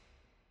listen.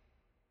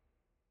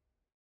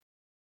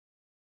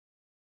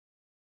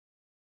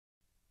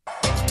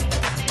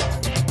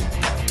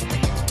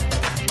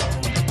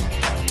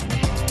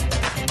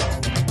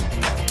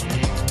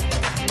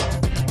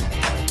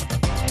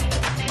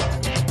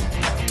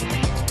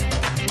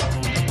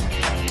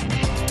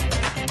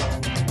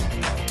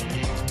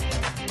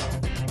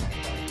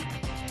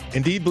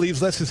 Indeed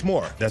believes less is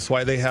more. That's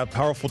why they have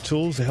powerful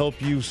tools to help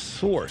you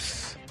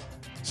source,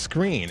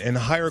 screen, and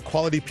hire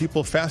quality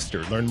people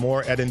faster. Learn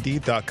more at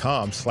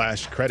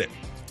Indeed.com/credit.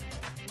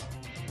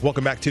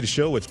 Welcome back to the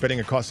show. It's Betting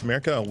Across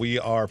America. We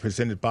are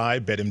presented by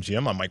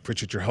BetMGM. I'm Mike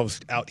Pritchard, your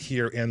host out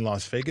here in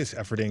Las Vegas,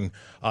 efforting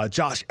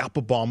Josh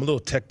Applebaum. A little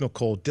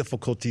technical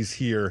difficulties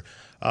here.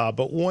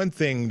 But one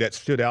thing that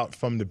stood out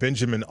from the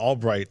Benjamin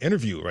Albright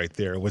interview right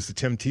there was the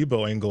Tim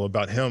Tebow angle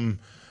about him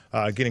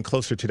getting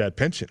closer to that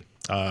pension.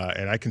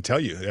 And I can tell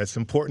you that's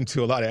important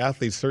to a lot of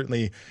athletes,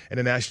 certainly in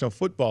the National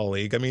Football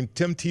League. I mean,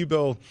 Tim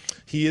Tebow,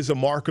 he is a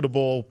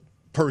marketable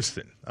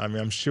person. I mean,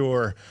 I'm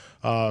sure,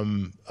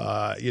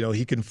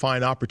 he can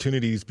find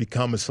opportunities,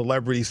 become a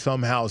celebrity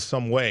somehow,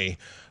 some way.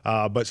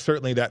 But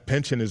certainly that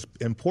pension is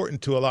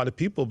important to a lot of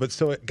people. But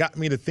so it got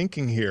me to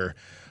thinking here,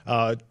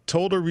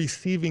 total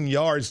receiving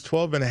yards,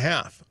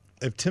 12.5.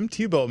 If Tim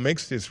Tebow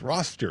makes this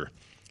roster,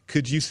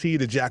 could you see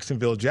the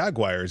Jacksonville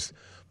Jaguars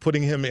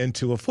putting him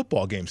into a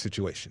football game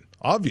situation?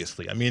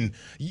 Obviously. I mean,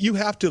 you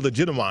have to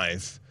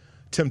legitimize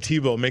Tim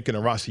Tebow making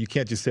a roster. You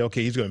can't just say,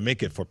 okay, he's going to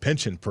make it for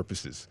pension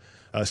purposes.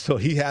 So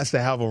he has to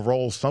have a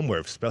role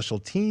somewhere. Special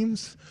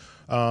teams,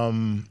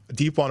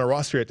 deep on a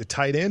roster at the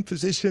tight end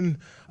position,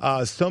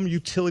 some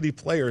utility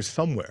players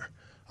somewhere.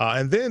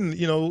 And then,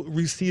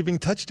 receiving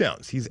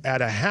touchdowns. He's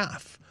at a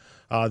half.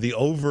 The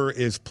over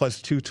is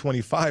plus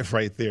 225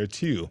 right there,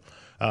 too.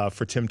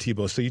 For Tim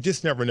Tebow. So you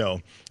just never know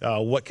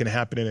what can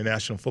happen in the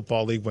National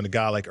Football League when a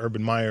guy like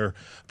Urban Meyer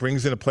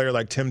brings in a player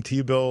like Tim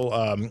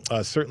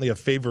Tebow. Certainly a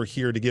favor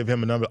here to give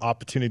him another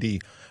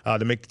opportunity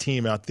to make the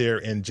team out there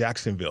in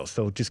Jacksonville.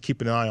 So just keep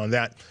an eye on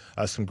that.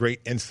 Some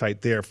great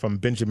insight there from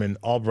Benjamin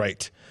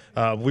Albright.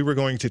 We were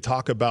going to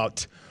talk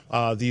about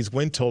these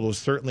win totals,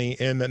 certainly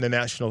in the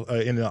national,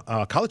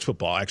 college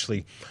football,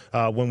 actually,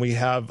 when we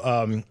have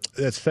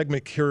that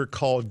segment here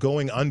called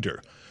Going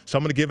Under. So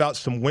I'm going to give out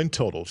some win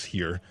totals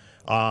here.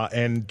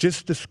 And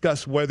just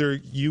discuss whether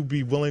you'd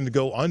be willing to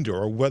go under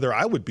or whether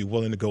I would be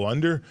willing to go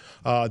under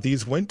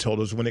these win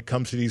totals when it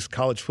comes to these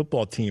college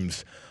football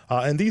teams.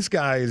 And these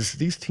guys,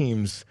 these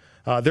teams,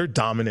 they're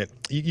dominant.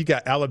 You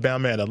got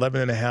Alabama at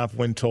 11.5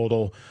 win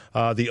total.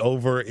 The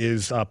over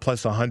is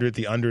plus 100,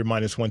 the under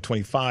minus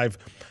 125.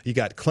 You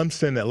got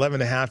Clemson at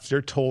 11.5,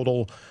 their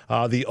total.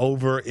 The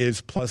over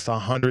is plus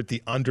 100,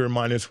 the under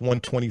minus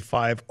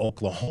 125.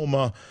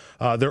 Oklahoma,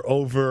 they're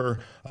over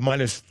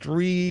minus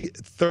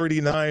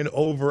 339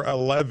 over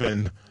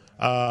 11,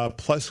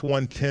 plus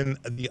 110,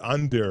 the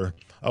under.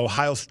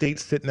 Ohio State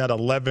sitting at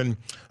 11,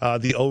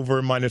 the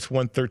over minus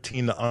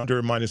 113, the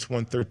under minus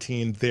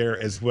 113 there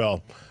as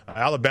well.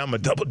 Alabama,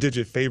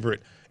 double-digit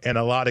favorite in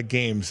a lot of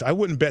games. I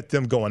wouldn't bet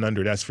them going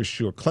under, that's for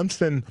sure.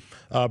 Clemson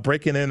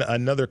breaking in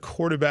another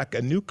quarterback,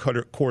 a new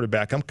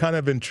quarterback. I'm kind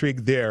of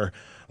intrigued there.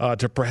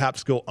 to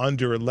perhaps go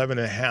under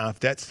 11.5.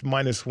 That's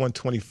minus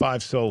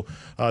 125. So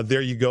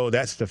there you go.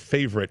 That's the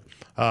favorite.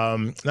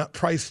 Not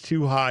priced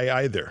too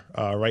high either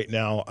right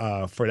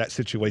now for that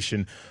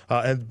situation.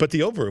 But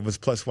the over was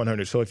plus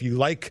 100. So if you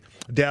like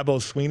Dabo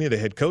Swinney, the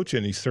head coach,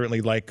 and you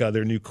certainly like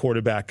their new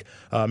quarterback,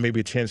 maybe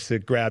a chance to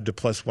grab the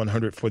plus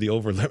 100 for the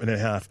over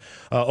 11.5.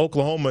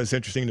 Oklahoma is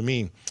interesting to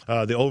me.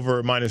 The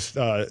over minus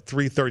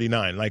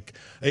 339. Like,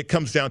 it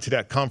comes down to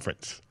that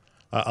conference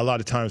a lot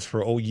of times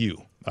for OU.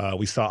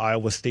 We saw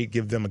Iowa State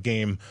give them a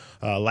game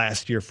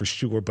last year for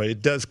sure, but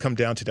it does come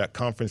down to that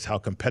conference, how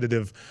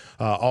competitive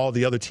all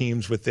the other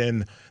teams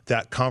within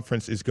that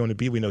conference is going to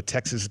be. We know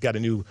Texas has got a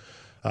new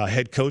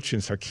head coach in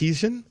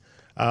Sarkisian.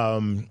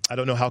 I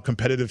don't know how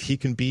competitive he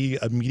can be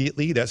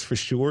immediately, that's for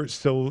sure.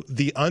 So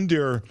the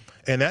under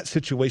in that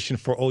situation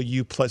for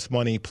OU plus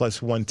money,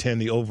 plus 110,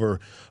 the over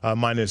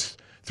minus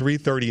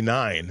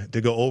 339 to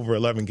go over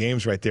 11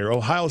 games right there.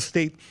 Ohio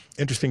State,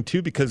 interesting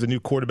too, because the new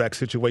quarterback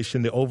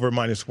situation, the over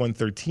minus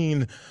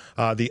 113,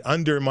 the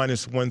under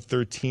minus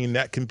 113,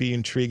 that can be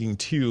intriguing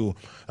too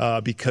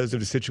because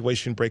of the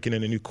situation breaking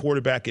in a new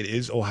quarterback. It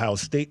is Ohio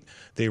State.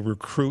 They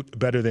recruit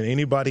better than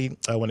anybody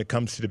when it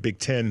comes to the Big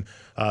Ten.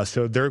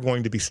 So they're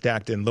going to be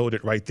stacked and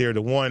loaded right there.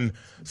 The one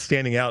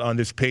standing out on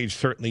this page,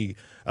 certainly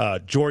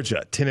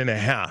Georgia,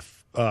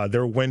 10.5,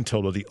 their win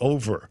total, the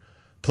over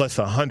plus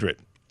 100.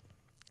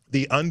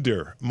 The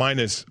under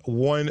minus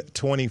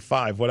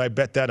 125. What I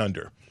bet that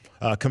under?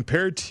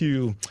 Compared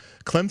to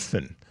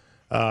Clemson,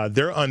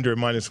 they're under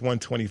minus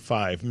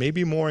 125.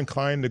 Maybe more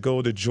inclined to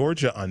go to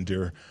Georgia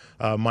under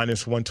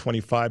minus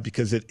 125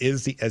 because it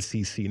is the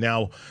SEC.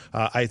 Now,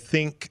 I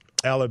think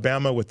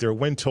Alabama with their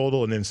win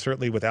total, and then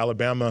certainly with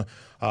Alabama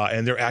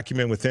and their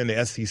acumen within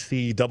the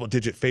SEC,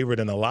 double-digit favorite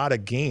in a lot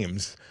of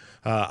games,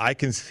 I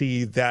can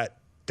see that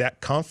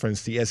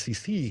conference, the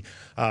SEC,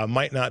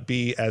 might not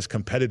be as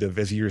competitive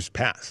as years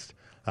past.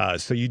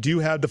 So you do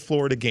have the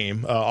Florida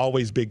game,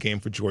 always big game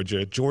for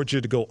Georgia.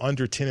 Georgia to go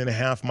under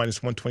 10.5,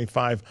 minus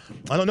 125.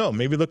 I don't know.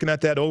 Maybe looking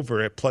at that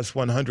over at plus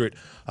 100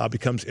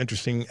 becomes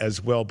interesting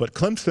as well. But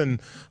Clemson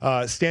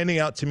standing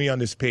out to me on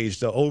this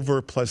page, the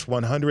over plus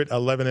 100,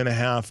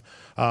 11.5,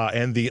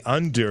 and the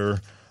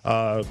under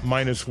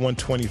minus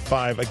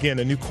 125. Again,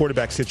 a new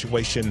quarterback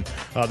situation.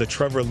 The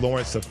Trevor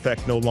Lawrence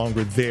effect no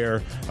longer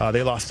there.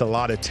 They lost a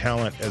lot of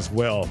talent as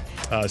well.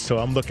 So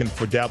I'm looking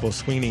for Dabo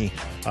Swinney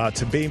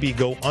to maybe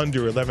go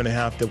under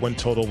 11.5, the win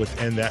total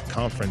within that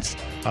conference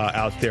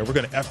out there. We're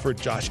going to effort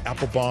Josh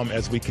Applebaum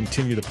as we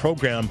continue the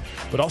program,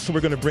 but also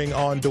we're going to bring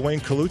on Dwayne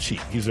Colucci.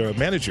 He's a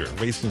manager,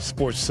 race and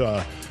sports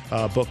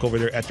book over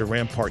there at the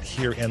Rampart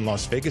here in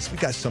Las Vegas. We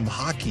got some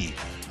hockey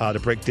to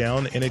break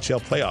down.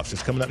 NHL playoffs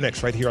is coming up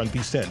next right here on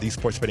VSiN, the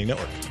Sports Betting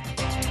Network.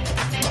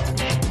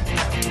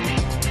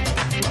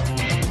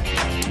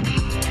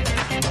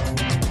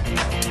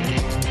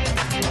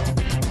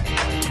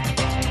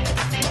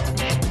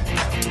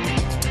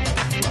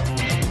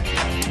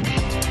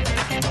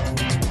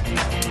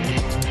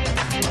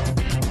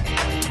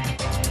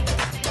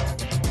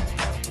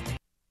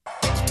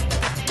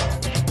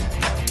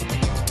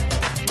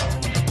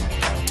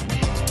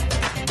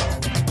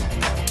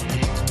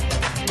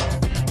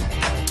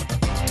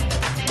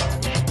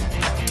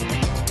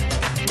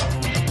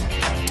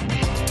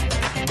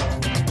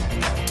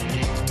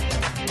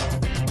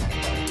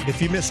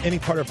 If you miss any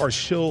part of our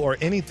show or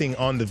anything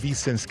on the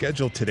VSiN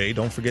schedule today,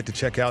 don't forget to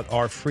check out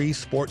our free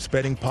sports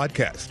betting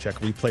podcast. Check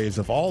replays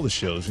of all the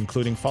shows,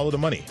 including Follow the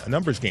Money, A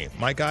Numbers Game,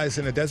 My Guys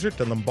in the Desert,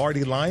 The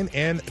Lombardi Line,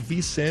 and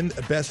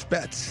VSiN Best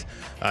Bets.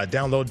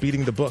 Download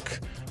Beating the Book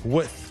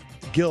with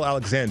Gil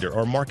Alexander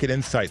or Market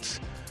Insights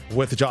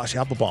with Josh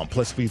Applebaum.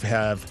 Plus, we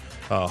have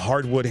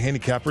Hardwood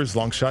Handicappers,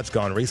 Long Shots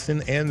Gone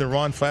Racing, and the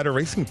Ron Flatter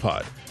Racing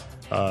Pod.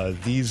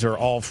 These are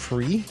all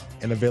free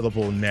and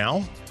available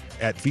now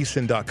at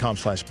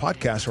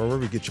vsin.com/podcast or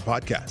wherever you get your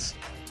podcasts.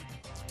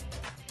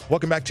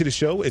 Welcome back to the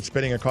show. It's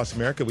Betting Across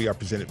America. We are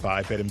presented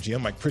by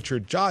BetMGM. Mike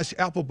Pritchard, Josh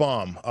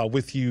Applebaum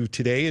with you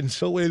today, and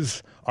so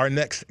is our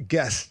next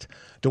guest,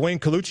 Dwayne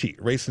Colucci,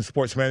 race and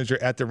sports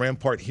manager at the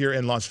Rampart here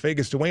in Las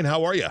Vegas. Dwayne,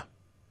 how are you?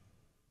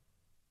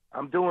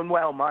 I'm doing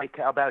well, Mike.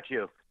 How about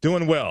you?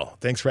 Doing well.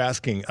 Thanks for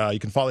asking. You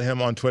can follow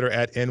him on Twitter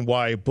at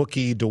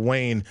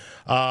NYBookieDwayne.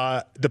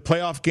 The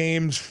playoff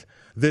games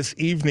this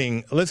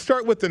evening. Let's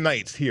start with the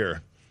Knights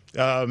here.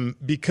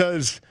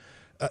 Because,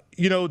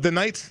 the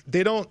Knights,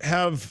 they don't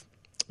have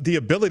the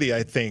ability,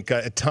 I think,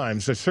 at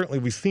times. So certainly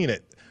we've seen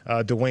it,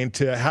 Dwayne,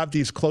 to have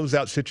these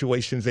closeout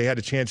situations. They had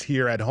a chance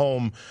here at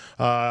home.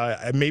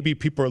 Maybe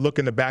people are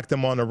looking to back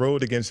them on the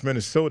road against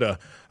Minnesota.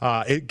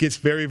 It gets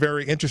very,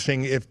 very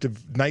interesting if the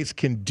Knights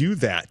can do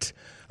that.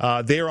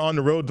 They are on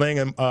the road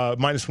laying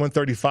minus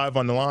 135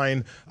 on the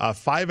line.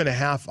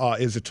 5.5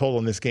 is the total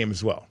in this game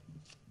as well.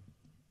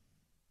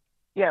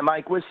 Yeah,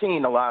 Mike, we're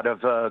seeing a lot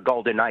of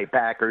Golden Knight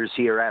backers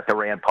here at the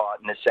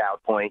Rampart in the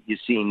South Point. You've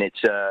seen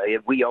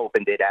we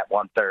opened it at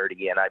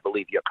 130, and I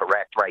believe you're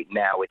correct right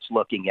now. It's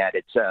looking at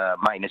it's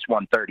minus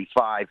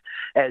 135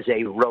 as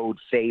a road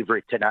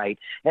favorite tonight.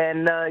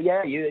 And,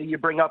 you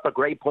bring up a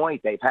great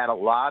point. They've had a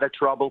lot of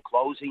trouble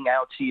closing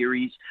out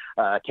series.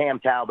 Cam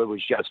Talbot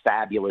was just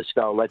fabulous,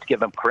 though. Let's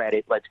give him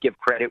credit. Let's give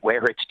credit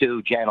where it's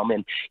due,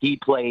 gentlemen. He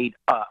played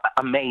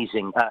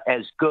amazing,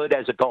 as good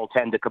as a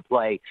goaltender could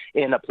play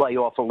in a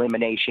playoff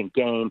elimination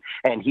game,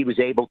 and he was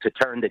able to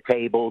turn the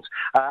tables.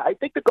 I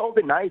think the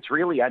Golden Knights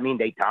really,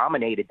 they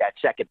dominated that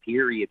second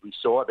period. We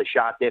saw the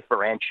shot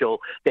differential.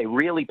 They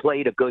really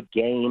played a good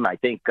game. I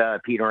think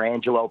Peter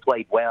Angelo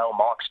played well.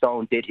 Mark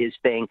Stone did his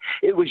thing.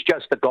 It was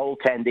just the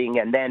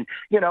goaltending. And then,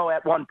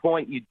 at one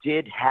point you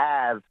did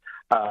have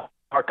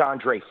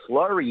Marc-Andre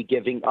Fleury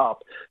giving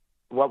up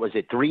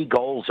 3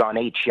 goals on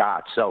 8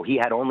 shots. So he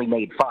had only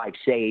made 5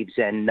 saves.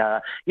 And,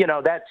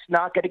 that's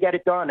not going to get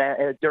it done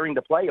during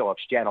the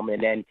playoffs,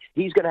 gentlemen. And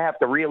he's going to have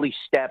to really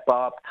step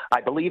up.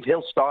 I believe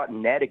he'll start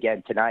in net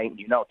again tonight.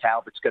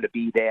 Talbot's going to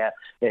be there.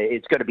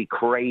 It's going to be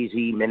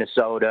crazy.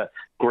 Minnesota,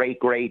 great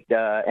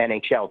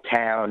NHL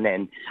town.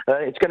 And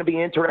it's going to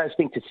be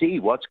interesting to see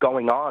what's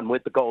going on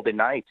with the Golden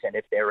Knights and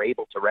if they're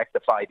able to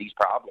rectify these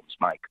problems,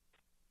 Mike.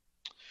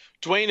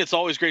 Dwayne, it's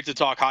always great to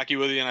talk hockey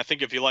with you, and I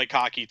think if you like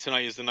hockey,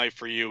 tonight is the night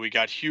for you. We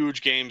got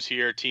huge games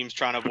here, teams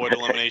trying to avoid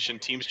elimination,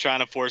 teams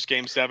trying to force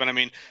Game 7.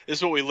 This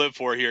is what we live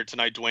for here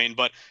tonight, Dwayne.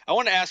 But I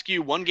want to ask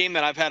you, one game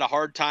that I've had a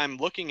hard time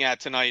looking at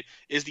tonight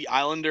is the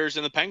Islanders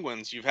and the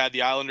Penguins. You've had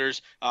the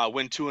Islanders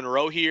win 2 in a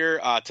row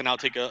here to now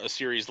take a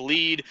series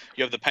lead.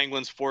 You have the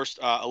Penguins forced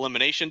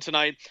elimination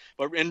tonight.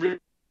 But in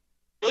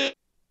really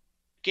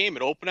game,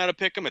 it opened at a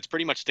pick 'em. It's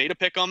pretty much stayed a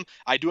pick 'em.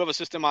 I do have a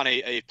system on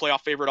a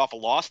playoff favorite off a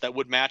loss that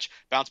would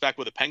bounce back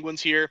with the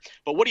Penguins here.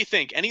 But what do you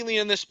think? Any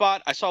lean in this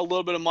spot? I saw a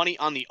little bit of money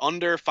on the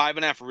under,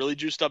 5.5, really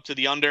juiced up to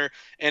the under.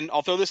 And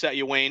I'll throw this at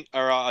you,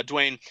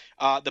 Dwayne.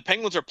 The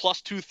Penguins are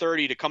plus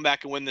 230 to come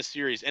back and win this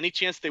series. Any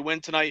chance they win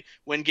tonight,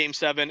 win Game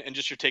 7, and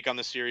just your take on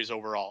the series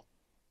overall?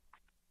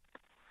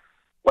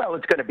 Well,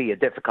 it's going to be a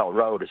difficult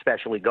road,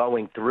 especially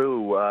going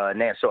through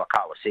Nassau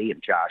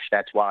Coliseum, Josh.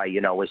 That's why,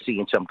 we're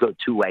seeing some good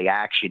two-way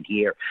action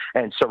here.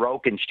 And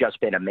Sorokin's just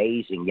been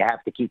amazing. You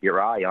have to keep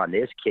your eye on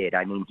this kid.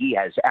 He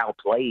has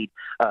outplayed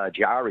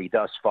Jari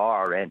thus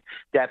far. And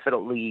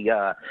definitely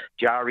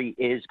Jari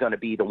is going to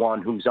be the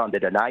one who's under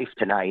the knife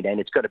tonight, and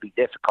it's going to be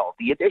difficult.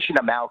 The addition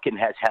of Malkin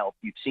has helped.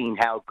 You've seen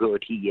how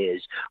good he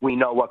is. We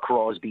know what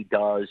Crosby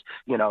does.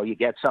 You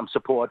get some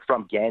support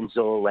from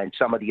Gensel and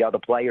some of the other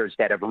players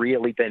that have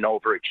really been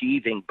overachieving.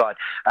 But,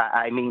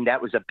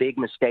 that was a big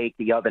mistake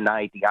the other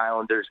night. The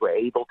Islanders were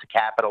able to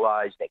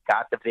capitalize. They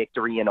got the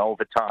victory in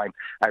overtime.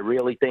 I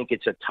really think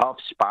it's a tough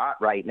spot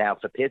right now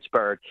for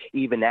Pittsburgh,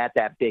 even at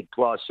that big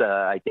plus,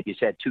 I think you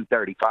said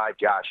 235,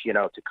 Josh,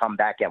 to come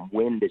back and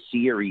win the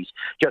series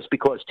just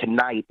because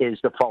tonight is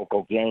the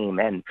focal game.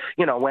 And,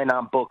 when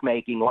I'm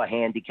bookmaking or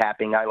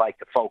handicapping, I like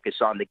to focus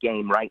on the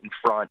game right in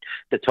front.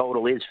 The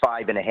total is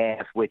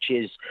 5.5, which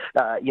is,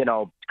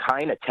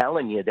 kind of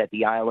telling you that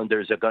the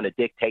Islanders are going to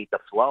dictate the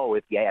flow,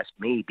 if you ask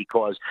me,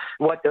 because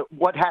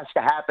what has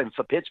to happen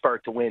for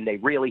Pittsburgh to win, they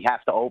really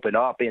have to open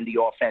up in the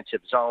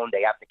offensive zone.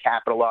 They have to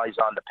capitalize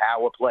on the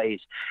power plays.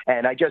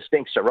 And I just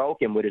think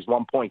Sorokin, with his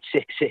 1.66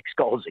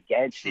 goals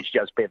against, has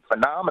just been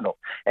phenomenal.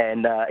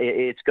 And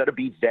it's going to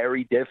be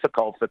very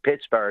difficult for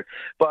Pittsburgh.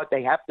 But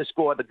they have to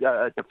score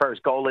the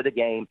first goal of the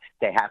game.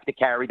 They have to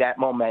carry that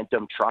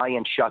momentum, try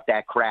and shut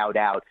that crowd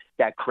out.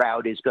 That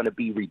crowd is going to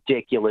be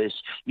ridiculous.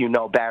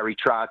 Barry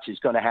Trotz is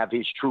going to have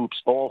his troops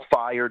all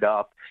fired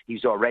up.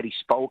 He's already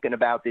spoken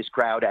about this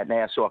crowd at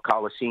Nassau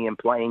Coliseum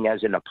playing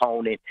as an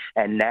opponent,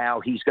 and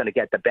now he's going to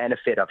get the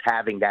benefit of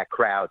having that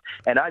crowd.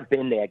 And I've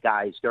been there,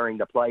 guys, during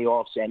the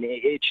playoffs, and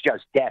it's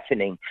just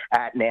deafening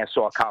at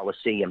Nassau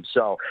Coliseum.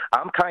 So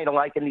I'm kind of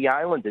liking the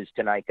Islanders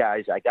tonight,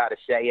 guys. I got to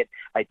say it.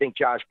 I think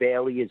Josh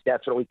Bailey is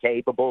definitely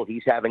capable.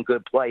 He's having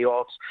good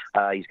playoffs.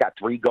 He's got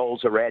 3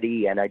 goals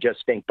already, and I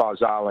just think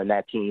Barzal and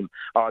that team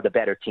are the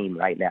better team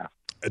right now.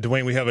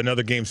 Dwayne, we have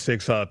another Game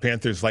 6,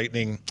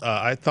 Panthers-Lightning.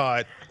 I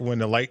thought when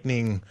the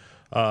Lightning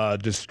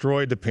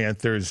destroyed the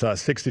Panthers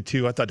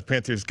 6-2, I thought the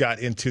Panthers got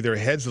into their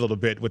heads a little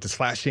bit with the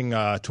slashing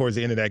towards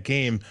the end of that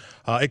game.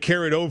 It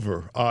carried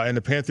over, and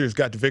the Panthers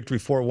got the victory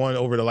 4-1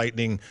 over the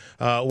Lightning.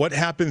 What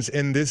happens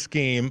in this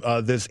game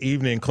this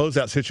evening,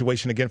 closeout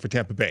situation again for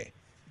Tampa Bay?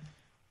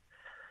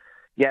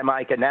 Yeah,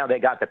 Mike, and now they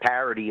got the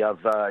parody of,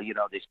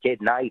 this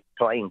kid Knight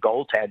playing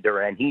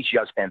goaltender, and he's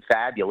just been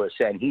fabulous,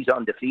 and he's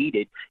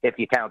undefeated if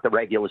you count the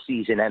regular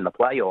season and the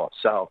playoffs.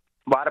 So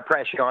a lot of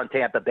pressure on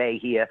Tampa Bay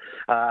here.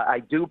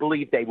 I do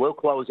believe they will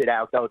close it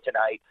out, though,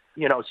 tonight.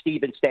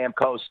 Steven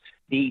Stamkos,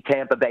 the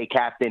Tampa Bay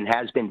captain,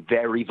 has been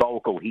very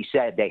vocal. He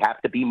said they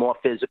have to be more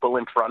physical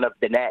in front of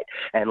the net.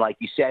 And like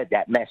you said,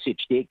 that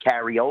message did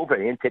carry over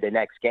into the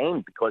next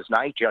game because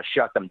Knight just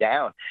shut them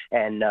down.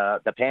 And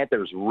the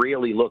Panthers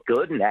really look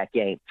good in that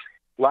game.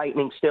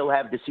 Lightning still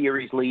have the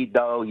series lead,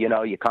 though.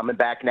 You're coming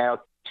back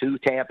now to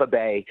Tampa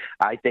Bay.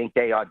 I think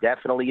they are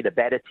definitely the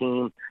better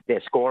team.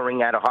 They're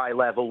scoring at a high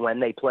level when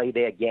they play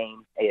their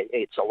game.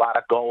 It's a lot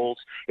of goals.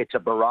 It's a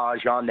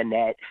barrage on the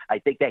net. I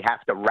think they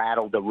have to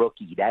rattle the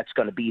rookie. That's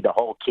going to be the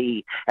whole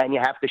key. And you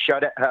have to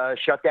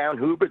shut down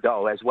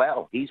Huberdeau as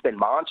well. He's been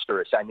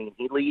monstrous. I mean,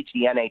 he leads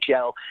the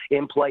NHL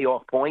in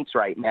playoff points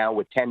right now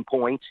with 10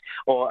 points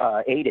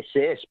or 8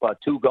 assists, but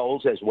 2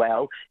 goals as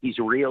well. He's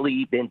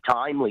really been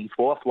timely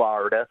for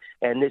Florida,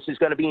 and this is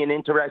going to be an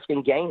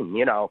interesting game.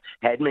 You know,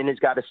 Hedman has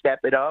got to step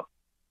it up.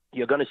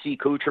 You're going to see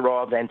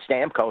Kucherov and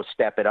Stamkos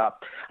step it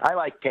up. I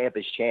like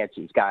Tampa's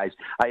chances, guys.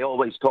 I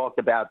always talked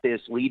about this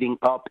leading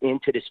up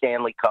into the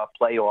Stanley Cup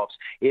playoffs.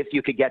 If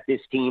you could get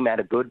this team at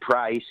a good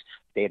price,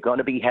 they're going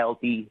to be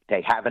healthy.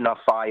 They have enough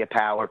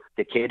firepower.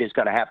 The kid is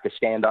going to have to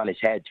stand on his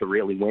head to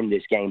really win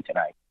this game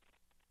tonight.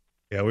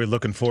 Yeah, we're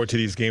looking forward to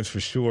these games for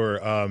sure.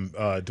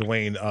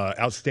 Dwayne,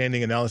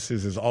 outstanding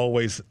analysis as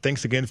always.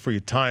 Thanks again for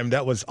your time.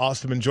 That was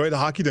awesome. Enjoy the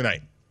hockey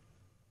tonight.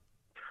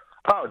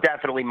 Oh,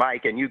 definitely,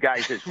 Mike, and you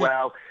guys as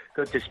well.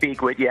 Good to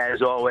speak with you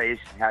as always.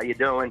 How you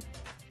doing?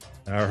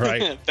 All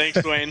right. Thanks,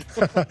 Dwayne.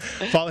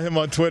 Follow him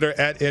on Twitter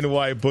at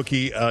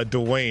NYBookie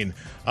Dwayne.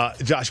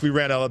 Josh, we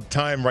ran out of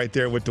time right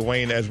there with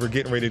Dwayne as we're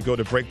getting ready to go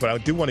to break, but I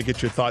do want to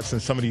get your thoughts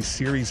on some of these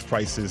series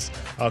prices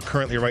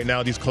currently right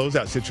now. These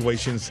closeout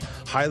situations,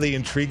 highly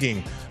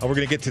intriguing. We're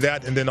going to get to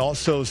that, and then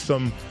also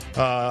some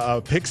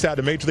picks out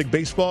of Major League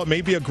Baseball,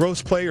 maybe a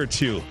gross play or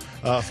two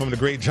from the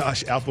great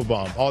Josh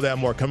Applebaum. All that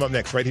more come up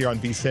next right here on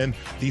VSiN,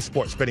 the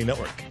Sports Betting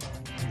Network.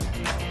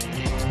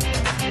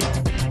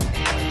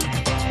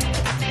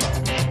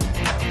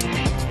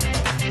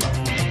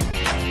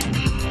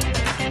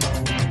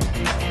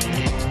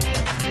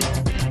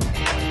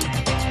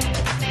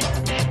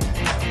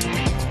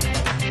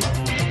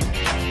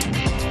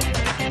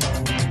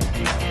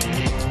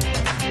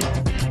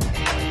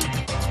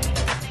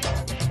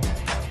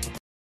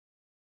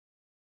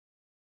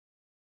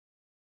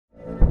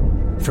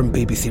 From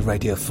BBC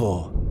Radio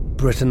 4,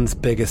 Britain's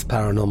biggest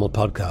paranormal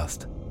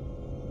podcast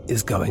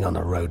is going on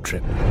a road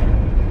trip.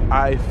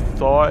 I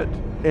thought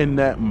in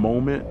that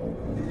moment,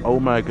 oh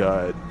my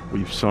God,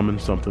 we've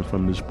summoned something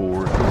from this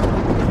board.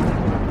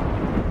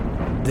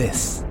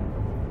 This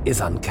is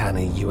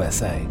Uncanny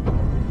USA.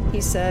 He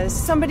says,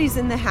 somebody's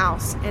in the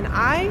house, and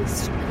I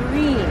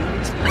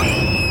screamed.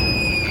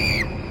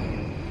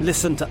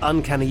 Listen to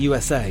Uncanny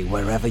USA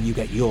wherever you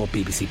get your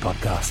BBC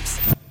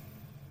podcasts,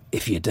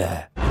 if you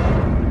dare.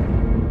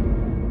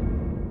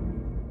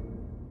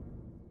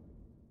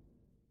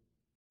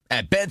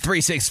 At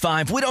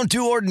Bet365, we don't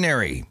do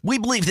ordinary. We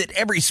believe that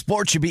every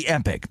sport should be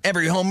epic.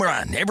 Every home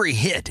run, every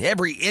hit,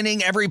 every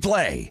inning, every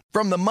play.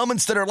 From the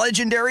moments that are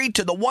legendary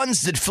to the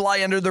ones that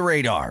fly under the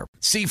radar.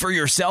 See for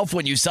yourself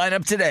when you sign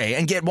up today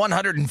and get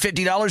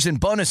 $150 in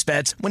bonus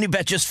bets when you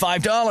bet just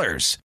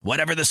 $5.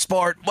 Whatever the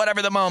sport,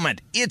 whatever the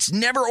moment, it's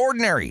never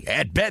ordinary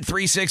at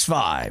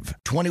Bet365.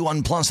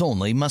 21 plus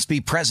only. Must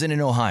be present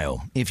in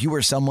Ohio. If you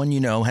or someone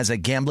you know has a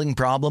gambling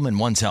problem and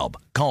wants help,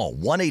 call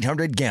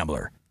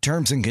 1-800-GAMBLER.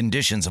 Terms and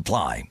conditions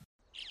apply.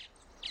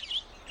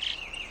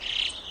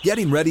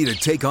 Getting ready to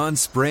take on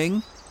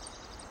spring?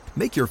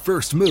 Make your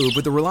first move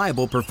with the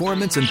reliable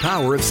performance and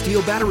power of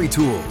Steel battery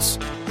tools.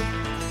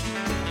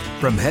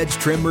 From hedge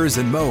trimmers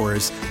and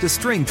mowers to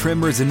string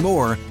trimmers and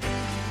more,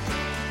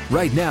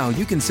 right now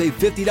you can save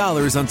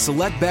 $50 on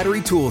select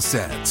battery tool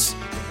sets.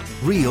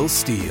 Real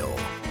Steel.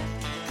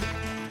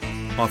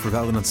 Offer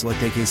valid on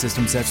select AK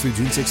system sets through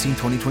June 16,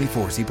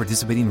 2024. See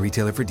participating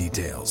retailer for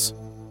details.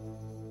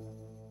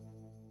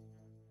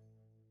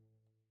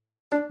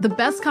 The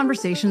best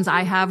conversations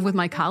I have with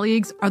my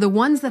colleagues are the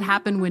ones that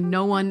happen when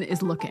no one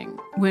is looking,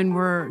 when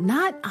we're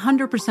not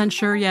 100%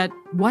 sure yet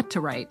what to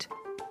write.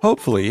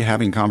 Hopefully,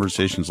 having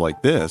conversations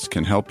like this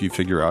can help you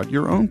figure out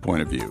your own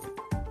point of view.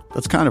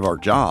 That's kind of our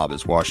job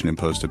as Washington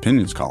Post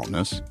opinions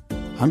columnists.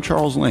 I'm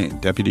Charles Lane,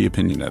 Deputy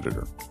Opinion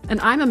Editor.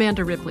 And I'm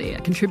Amanda Ripley, a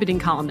contributing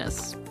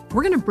columnist.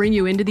 We're going to bring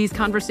you into these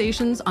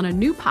conversations on a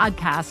new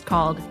podcast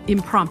called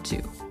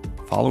Impromptu.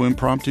 Follow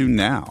Impromptu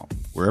now,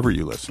 wherever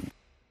you listen.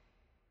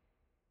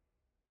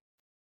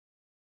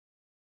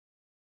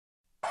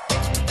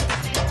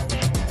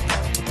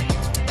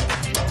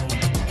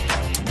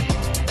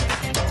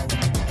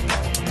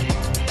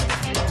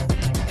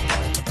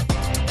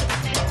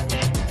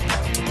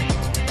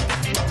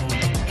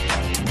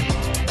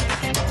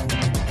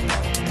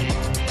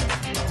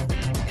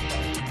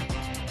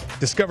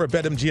 Discover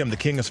BetMGM, the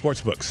king of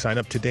sportsbooks. Sign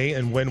up today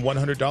and win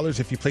 $100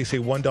 if you place a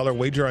 $1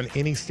 wager on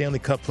any Stanley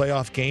Cup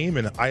playoff game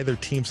and either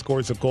team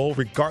scores a goal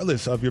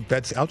regardless of your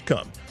bet's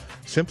outcome.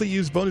 Simply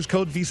use bonus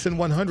code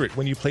VSiN100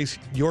 when you place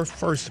your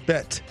first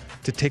bet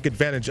to take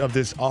advantage of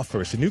this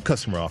offer. It's a new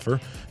customer offer,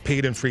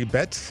 paid and free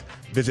bets.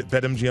 Visit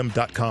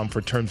BetMGM.com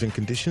for terms and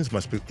conditions.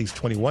 Must be at least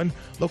 21.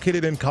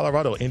 Located in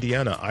Colorado,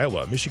 Indiana,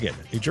 Iowa, Michigan,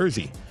 New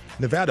Jersey,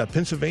 Nevada,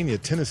 Pennsylvania,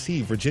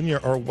 Tennessee, Virginia,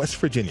 or West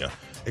Virginia.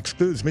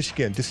 Excludes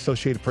Michigan.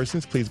 Disassociated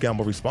persons. Please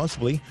gamble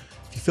responsibly.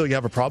 If you feel you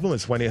have a problem,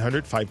 it's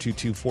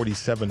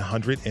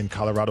 1-800-522-4700 in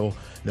Colorado,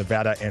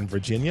 Nevada, and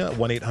Virginia.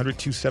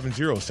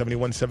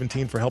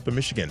 1-800-270-7117 for help in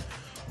Michigan.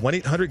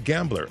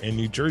 1-800-GAMBLER in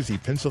New Jersey,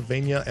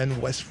 Pennsylvania, and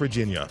West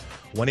Virginia.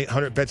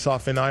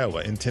 1-800-BETS-OFF in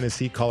Iowa. In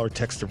Tennessee, call or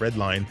text the red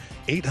line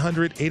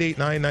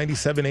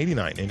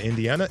 800-889-9789. In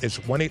Indiana, it's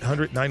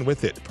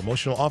 1-800-9-WITH-IT.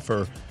 Promotional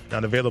offer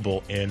not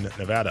available in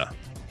Nevada.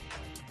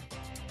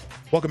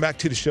 Welcome back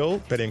to the show,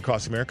 Betting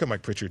Across America.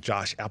 Mike Pritchard,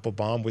 Josh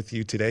Applebaum with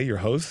you today, your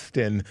host.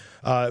 And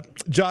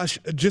Josh,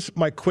 just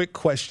my quick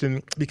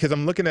question, because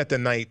I'm looking at the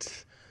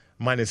Knights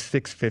minus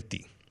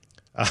 650.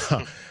 2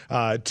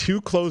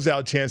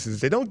 closeout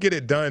chances. They don't get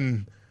it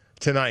done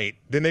tonight.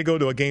 Then they go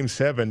to a game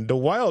 7. The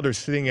Wild are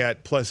sitting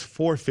at plus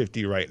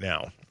 450 right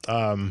now.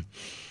 I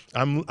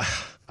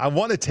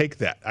want to take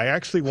that. I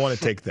actually want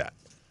to take that.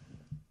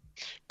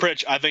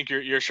 Pritch, I think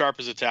you're sharp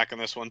as a tack on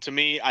this one. To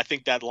me, I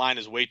think that line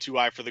is way too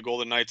high for the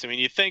Golden Knights. I mean,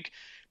 you think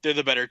they're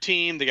the better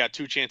team. They got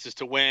 2 chances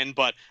to win.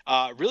 But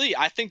really,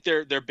 I think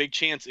their big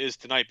chance is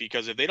tonight,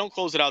 because if they don't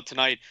close it out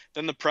tonight,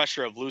 then the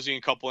pressure of losing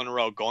a couple in a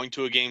row, going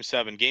to a game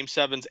 7. Game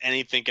 7's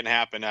anything can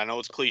happen. I know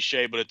it's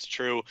cliche, but it's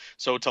true.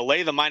 So to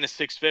lay the minus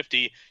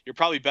 650, you're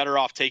probably better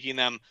off taking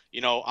them,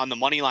 on the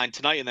money line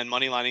tonight and then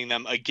money lining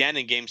them again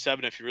in game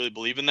 7 if you really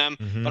believe in them.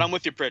 Mm-hmm. But I'm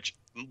with you, Pritch.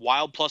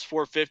 Wild plus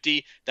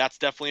 450, that's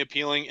definitely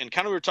appealing. And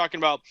kind of we were talking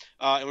about,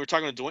 and we were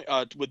talking with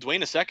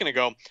Dwayne a second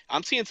ago,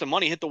 I'm seeing some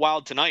money hit the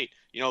Wild tonight.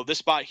 This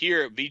spot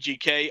here,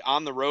 VGK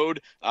on the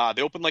road,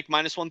 they opened like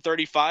minus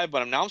 135,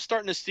 but I'm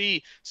starting to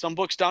see some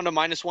books down to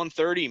minus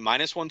 130,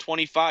 minus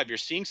 125. You're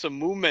seeing some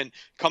movement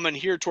coming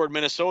here toward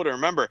Minnesota.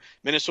 Remember,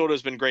 Minnesota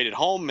has been great at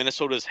home.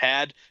 Minnesota's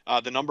had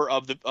the number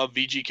of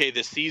VGK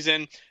this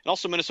season. And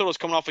also Minnesota's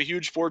coming off a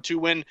huge 4-2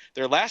 win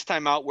their last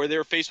time out, where they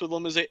were faced with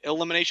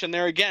elimination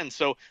there again.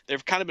 So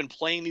they've kind of been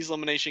playing these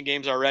elimination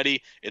games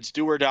already. It's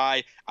do or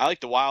die. I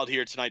like the Wild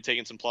here tonight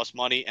taking some plus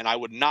money, and I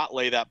would not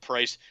lay that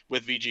price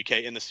with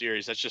VGK in the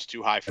series. That's just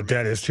too high for me.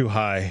 That is too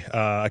high.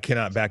 I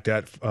cannot back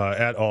that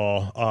at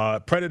all.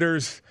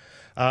 Predators,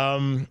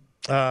 no,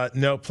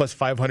 plus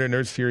 500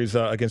 Nerds series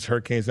against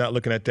Hurricanes. Not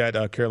looking at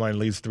that. Carolina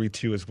leads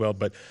 3-2 as well.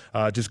 But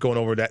just going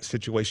over that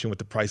situation with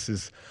the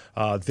prices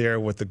there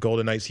with the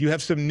Golden Knights. You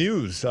have some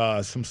news,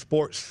 some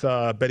sports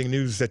betting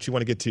news that you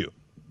want to get to.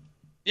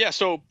 Yeah,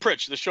 so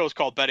Pritch, the show is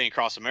called Betting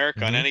Across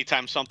America, and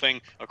anytime something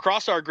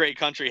across our great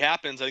country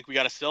happens, I think we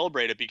got to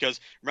celebrate it,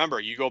 because remember,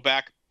 you go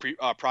back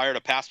prior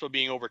to PASPA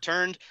being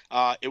overturned,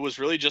 it was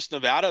really just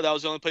Nevada. That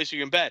was the only place you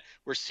can bet.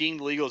 We're seeing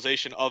the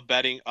legalization of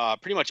betting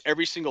pretty much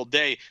every single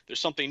day. There's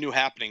something new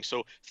happening.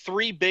 So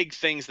 3 big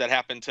things that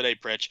happened today,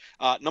 Pritch.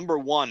 Number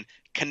 1,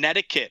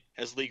 Connecticut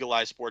has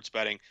legalized sports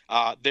betting.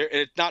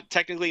 It's not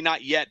technically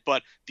not yet,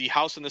 but the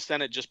House and the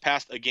Senate just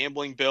passed a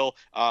gambling bill,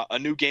 a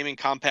new gaming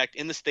compact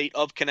in the state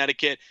of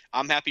Connecticut.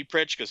 I'm happy,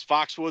 Pritch, because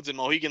Foxwoods and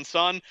Mohegan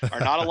Sun are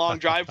not a long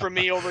drive from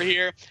me over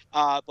here.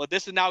 But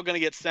this is now going to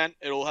get sent.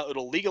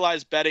 It'll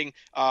legalize betting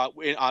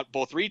on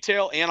both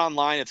retail and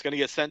online. It's going to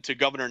get sent to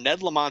Governor Ned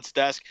Lamont's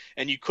desk,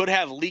 and you could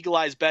have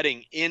legalized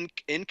betting in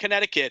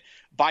Connecticut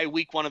by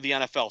week 1 of the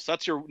NFL. So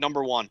that's your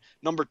number 1.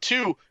 Number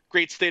 2,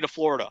 great state of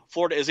Florida.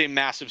 Florida is a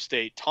massive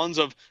state. Tons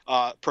of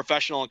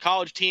professional and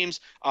college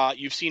teams.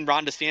 You've seen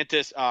Ron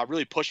DeSantis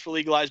really push for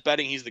legalized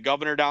betting. He's the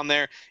governor down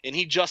there, and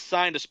he just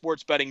signed a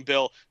sports betting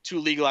bill to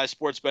legalize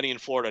sports betting in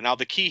Florida. Now,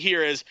 the key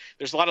here is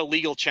there's a lot of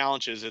legal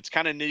challenges. It's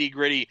kind of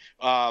nitty-gritty,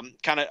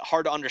 kind of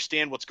hard to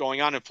understand what's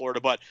going on in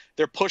Florida, but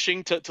they're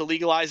pushing to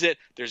legalize it.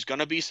 There's going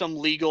to be some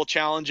legal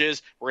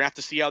challenges. We're going to have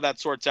to see how that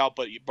sorts out,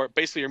 but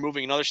basically you're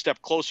moving another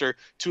step closer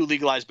to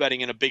legalized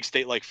betting in a big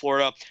state like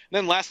Florida. And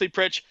then lastly,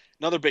 Pritch,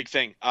 another big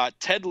thing,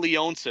 Ted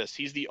Leonsis,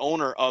 he's the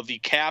owner of the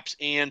Caps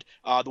and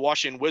the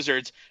Washington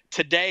Wizards.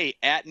 Today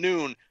at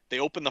noon, they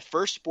opened the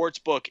first sports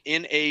book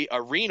in a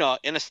arena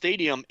in a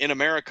stadium in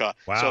America.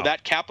 Wow. So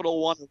that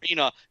Capital One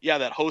Arena,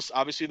 that hosts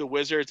obviously the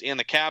Wizards and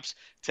the Caps.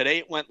 Today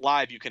it went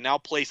live. You can now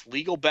place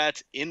legal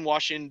bets in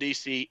Washington,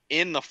 D.C.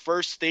 in the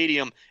first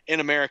stadium in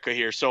America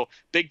here. So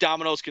big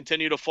dominoes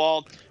continue to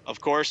fall. Of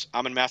course,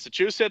 I'm in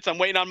Massachusetts. I'm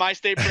waiting on my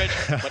state bridge.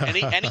 But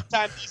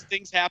anytime these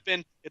things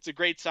happen, it's a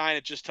great sign.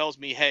 It just tells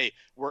me, hey,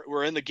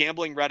 we're in the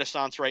gambling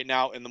renaissance right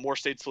now, and the more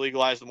states to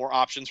legalize, the more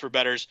options for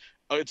bettors.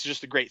 It's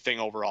just a great thing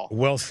overall.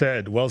 Well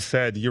said. Well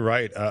said. You're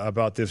right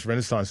about this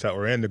renaissance that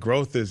we're in. The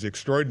growth is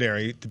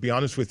extraordinary, to be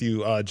honest with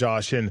you,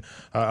 Josh. And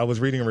I was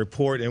reading a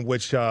report in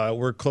which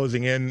we're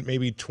closing in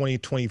maybe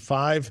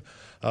 2025,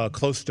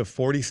 close to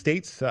 40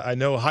 states. I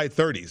know high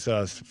 30s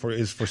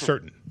is for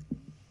certain.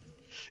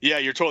 Yeah,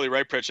 you're totally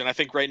right, Pritch. And I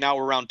think right now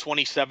we're around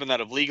 27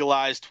 that have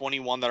legalized,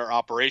 21 that are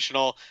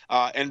operational.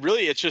 And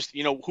really, it's just,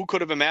 who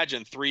could have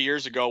imagined 3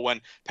 years ago when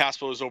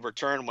PASPA was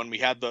overturned, when we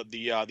had the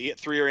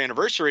 3-year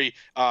anniversary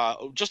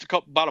just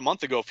about a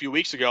month ago, a few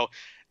weeks ago,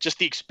 just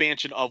the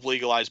expansion of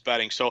legalized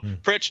betting. So,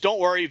 Pritch, don't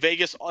worry.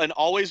 Vegas and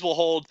always will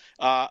hold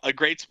a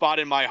great spot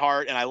in my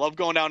heart. And I love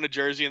going down to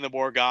Jersey in the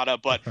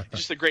Borgata. But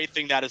just a great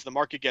thing that as the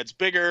market gets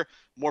bigger,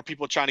 more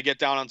people trying to get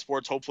down on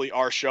sports, hopefully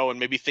our show, and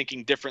maybe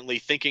thinking differently,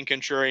 thinking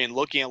contrarian,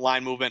 looking at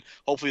line movement.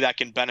 Hopefully that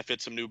can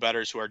benefit some new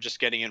bettors who are just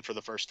getting in for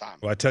the first time.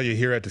 Well, I tell you,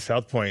 here at the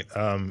South Point,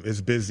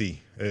 it's busy.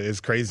 It's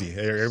crazy.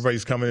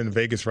 Everybody's coming into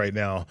Vegas right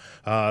now.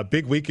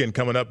 Big weekend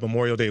coming up,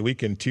 Memorial Day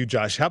weekend too,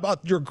 Josh. How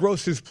about your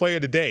grossest play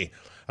of the day?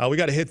 We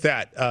got to hit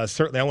that.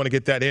 Certainly, I want to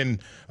get that in.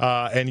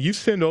 And you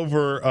send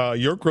over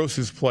your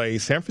grossest play,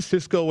 San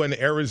Francisco and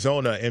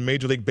Arizona in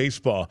Major League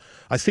Baseball.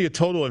 I see a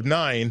total of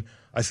 9.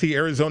 I see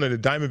Arizona, the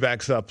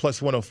Diamondbacks,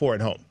 plus 104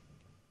 at home.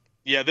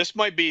 Yeah, this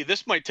might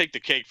take the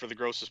cake for the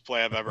grossest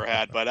play I've ever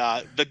had.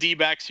 But the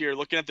D-backs here,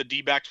 looking at the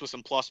D-backs with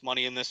some plus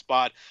money in this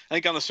spot, I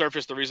think on the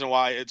surface, the reason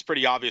why it's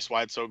pretty obvious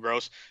why it's so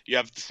gross. You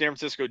have the San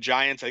Francisco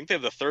Giants. I think they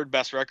have the third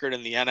best record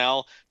in the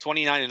NL,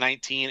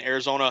 29-19.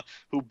 Arizona,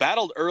 who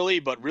battled early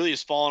but really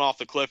has fallen off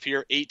the cliff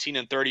here,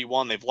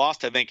 18-31. They've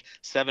lost, I think,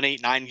 7,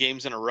 8, 9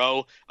 games in a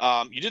row.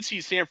 You did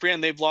see San Fran.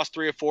 They've lost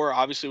 3 or 4.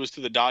 Obviously, it was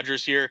to the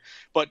Dodgers here.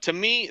 But to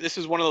me, this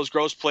is one of those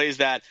gross plays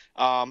that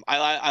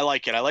I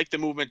like it. I like the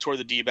movement toward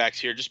the D-backs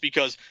here just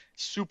because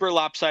super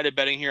lopsided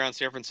betting here on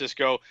San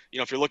Francisco. You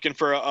know, if you're looking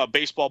for a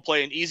baseball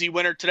play, an easy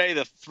winner today,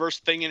 the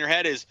first thing in your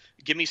head is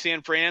give me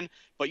San Fran.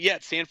 But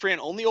yet San Fran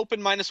only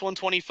opened minus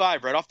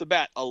 125 right off the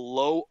bat, a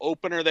low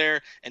opener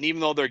there. And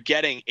even though they're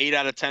getting 8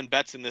 out of 10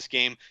 bets in this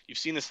game, you've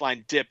seen this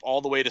line dip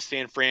all the way to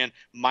San Fran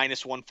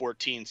minus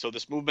 114. So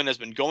this movement has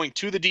been going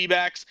to the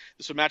D-backs.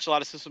 This would match a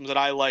lot of systems that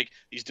I like,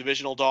 these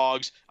divisional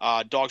dogs,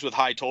 dogs with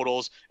high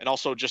totals, and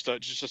also just a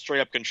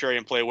straight up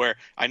contrarian play where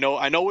I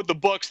know with the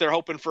books they're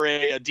hoping for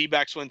a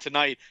D-backs win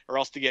tonight or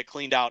else to get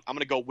cleaned out. I'm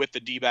going to go with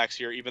the D-backs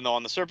here, even though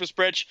on the surface,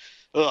 Bridge,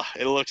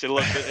 it looks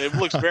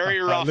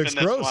very rough in this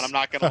gross. one. I'm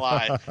not going to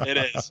lie. It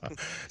is.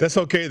 That's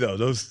okay, though.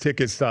 Those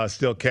tickets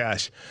still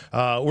cash.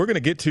 We're going to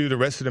get to the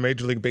rest of the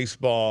Major League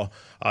Baseball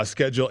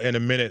schedule in a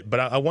minute,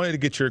 but I wanted to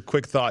get your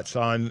quick thoughts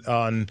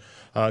on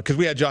because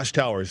we had Josh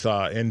Towers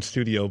in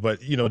studio,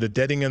 but, you know, the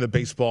deading in the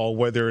baseball,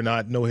 whether or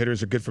not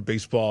no-hitters are good for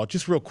baseball.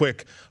 Just real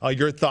quick,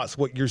 your thoughts,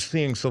 what you're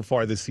seeing so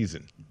far this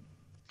season.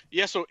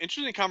 Yeah, so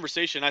interesting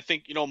conversation. I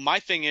think, you know, my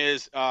thing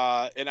is,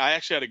 and I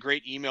actually had a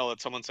great email that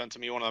someone sent to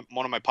me, one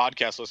of my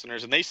podcast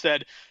listeners, and they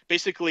said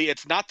basically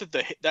it's not that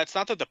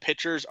the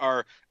pitchers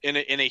are in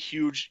a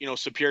huge, you know,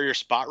 superior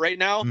spot right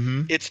now.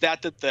 Mm-hmm. It's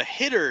that the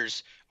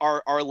hitters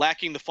are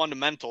lacking the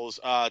fundamentals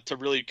to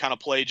really kind of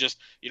play, just,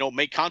 you know,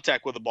 make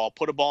contact with the ball,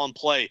 put a ball in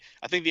play.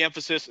 I think the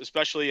emphasis,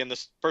 especially in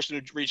this person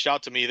who reached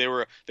out to me, they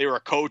were a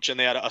coach and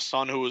they had a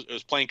son who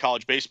was playing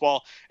college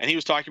baseball, and he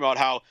was talking about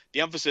how the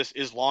emphasis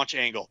is launch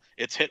angle.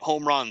 It's hit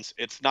home runs.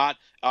 It's not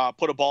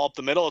put a ball up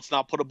the middle. It's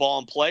not put a ball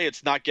in play.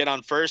 It's not get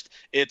on first.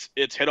 It's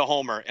hit a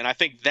homer. And I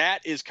think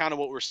that is kind of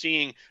what we're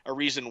seeing, a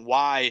reason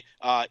why,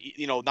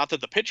 you know, not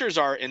that the pitchers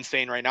are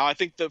insane right now. I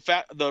think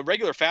the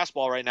regular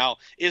fastball right now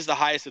is the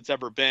highest it's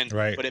ever been.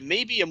 Right. But it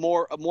may be a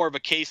more of a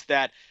case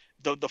that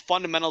the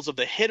fundamentals of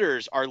the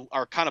hitters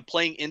are kind of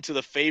playing into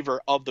the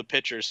favor of the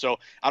pitchers. So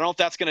I don't know if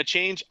that's going to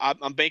change.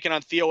 I'm banking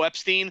on Theo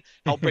Epstein.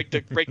 Help break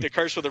the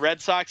curse with the Red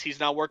Sox.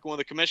 He's now working with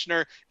the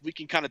commissioner. We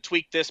can kind of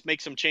tweak this,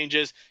 make some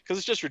changes, because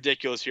it's just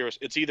ridiculous here.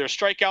 It's either a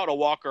strikeout, a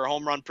walk, or a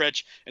home run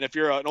pitch. And if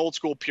you're an old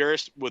school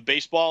purist with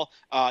baseball,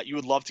 you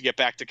would love to get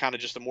back to kind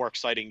of just a more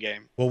exciting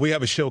game. Well, we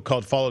have a show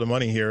called Follow the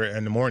Money here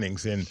in the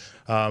mornings, and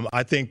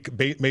I think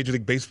Major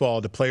League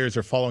Baseball, the players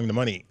are following the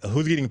money.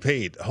 Who's getting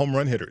paid? Home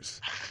run hitters.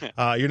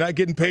 You're not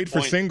getting paid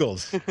for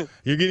singles.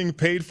 You're getting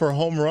paid for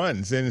home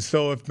runs. And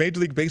so if Major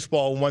League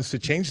Baseball wants to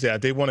change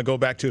that, they want to go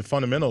back to the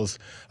fundamentals.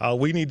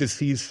 We need to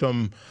see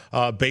some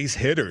base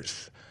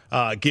hitters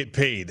get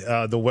paid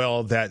the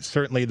way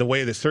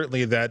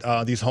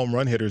that these home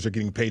run hitters are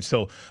getting paid.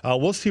 So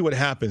we'll see what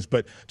happens.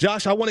 But,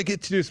 Josh, I want to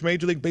get to this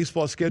Major League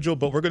Baseball schedule,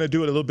 but we're going to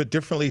do it a little bit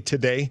differently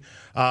today.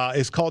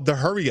 It's called the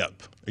Hurry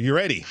Up. Are you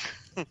ready?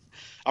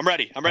 I'm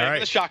ready. I'm ready. I'm in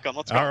the shotgun.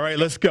 Let's go. All right,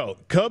 let's go.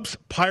 Cubs,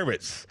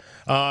 Pirates.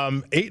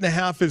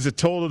 8.5 is the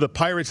total. The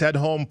Pirates at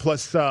home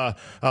plus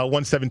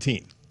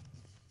 117.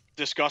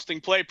 Disgusting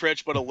play,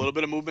 Pritch, but a little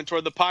bit of movement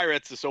toward the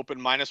Pirates. This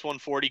opened minus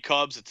 140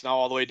 Cubs. It's now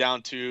all the way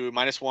down to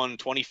minus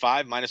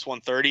 125, minus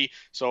 130.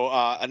 So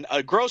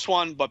a gross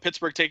one, but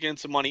Pittsburgh taking in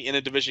some money in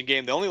a division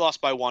game. They only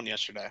lost by 1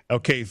 yesterday.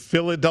 Okay,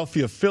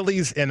 Philadelphia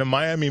Phillies and the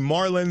Miami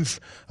Marlins.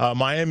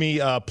 Miami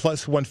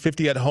plus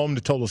 150 at home.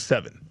 The total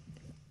 7.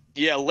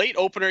 Yeah, late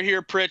opener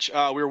here, Pritch.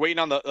 We were waiting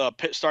on the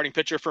starting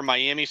pitcher for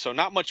Miami, so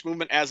not much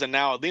movement as of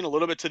now. I'd lean a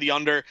little bit to the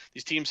under.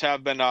 These teams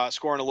have been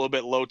scoring a little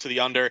bit low to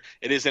the under.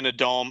 It is in a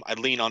dome. I'd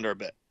lean under a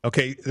bit.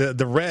 Okay,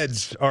 the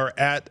Reds are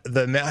at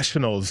the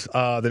Nationals.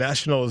 The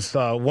Nationals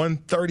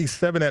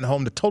 137 at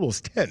home. The total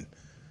is 10.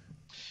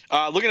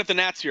 Looking at the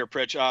Nats here,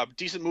 Pritch,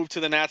 decent move to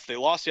the Nats. They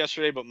lost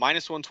yesterday, but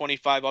minus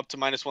 125 up to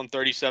minus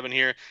 137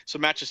 here. So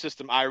match the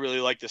system. I really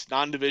like this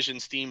non-division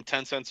steam,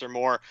 10 cents or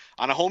more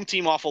on a home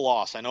team off a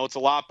loss. I know it's a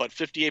lot, but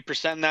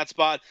 58% in that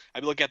spot.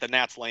 I'd be looking at the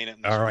Nats laying it.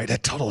 All right,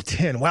 that total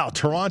 10. Wow,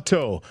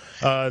 Toronto,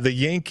 the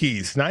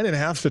Yankees,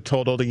 9.5 is the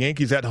total. The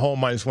Yankees at home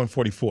minus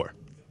 144.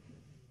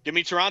 Give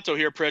me Toronto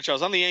here, Pritch. I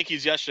was on the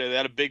Yankees yesterday. They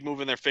had a big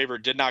move in their favor.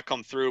 Did not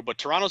come through. But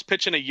Toronto's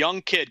pitching a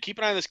young kid. Keep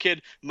an eye on this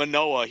kid,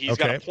 Manoah. He's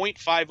got a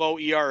 .50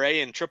 ERA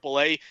in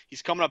AAA.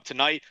 He's coming up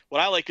tonight.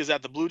 What I like is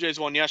that the Blue Jays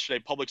won yesterday.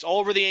 Public's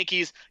all over the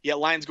Yankees, yet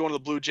lines going to the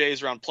Blue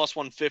Jays around plus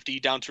 150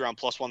 down to around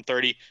plus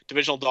 130.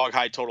 Divisional dog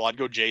high total. I'd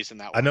go Jays in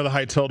that one. Another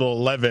high total,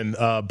 11.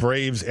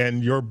 Braves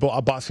and your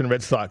Boston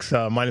Red Sox,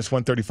 minus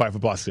 135 for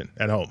Boston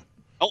at home.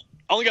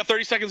 Only got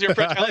 30 seconds here,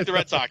 Pritch. I like the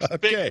Red Sox.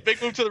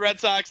 Big move to the Red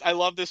Sox. I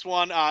love this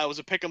one. It was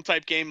a pick'em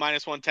type game,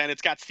 minus 110.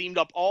 It's got steamed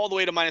up all the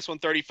way to minus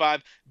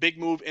 135. Big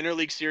move,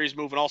 interleague series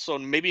move, and also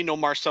maybe no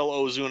Marcell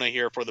Ozuna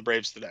here for the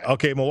Braves today.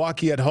 Okay,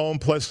 Milwaukee at home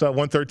plus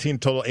 113,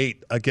 total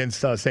 8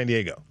 against San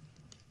Diego.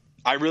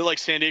 I really like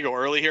San Diego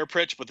early here,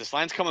 Pritch, but this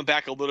line's coming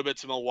back a little bit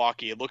to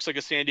Milwaukee. It looks like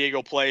a San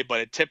Diego play,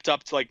 but it tipped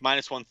up to like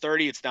minus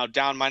 130. It's now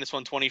down minus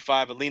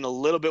 125. I lean a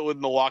little bit with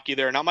Milwaukee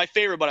there. Not my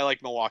favorite, but I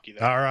like Milwaukee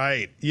there. All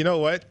right. You know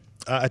what?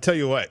 I tell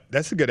you what,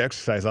 that's a good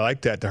exercise. I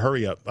like that, to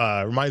hurry up.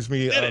 Reminds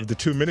me of the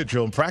 2-minute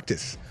drill in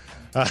practice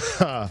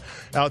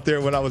out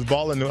there when I was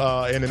balling in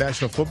the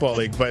National Football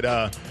League.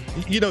 But,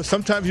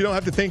 sometimes you don't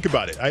have to think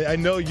about it. I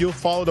know you'll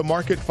follow the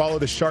market, follow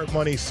the sharp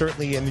money,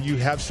 certainly, and you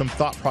have some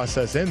thought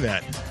process in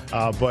that.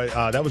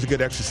 But that was a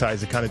good exercise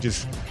to kind of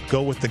just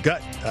go with the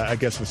gut, I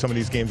guess, with some of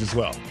these games as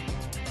well.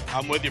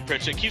 I'm with you,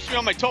 Pritch. It keeps me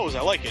on my toes.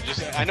 I like it.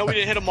 I know we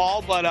didn't hit them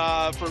all, but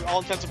for all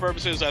intents and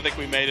purposes, I think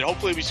we made it.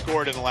 Hopefully we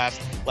scored in the last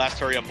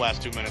hurry-up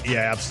last 2 minutes.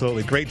 Yeah,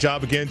 absolutely. Great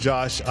job again,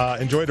 Josh.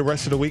 Enjoy the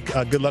rest of the week.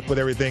 Good luck with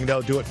everything.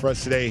 That'll do it for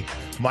us today.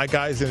 My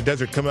Guys in the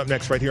Desert coming up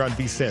next right here on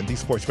VSiN, the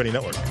Sports Betting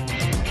Network.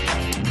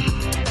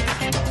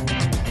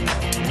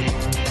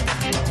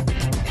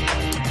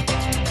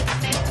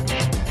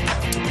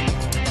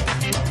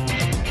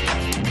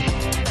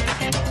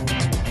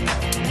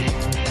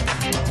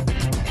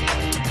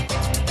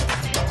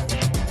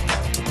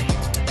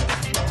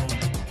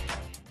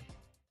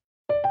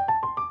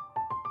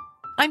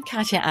 I'm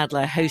Katya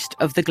Adler, host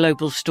of The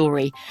Global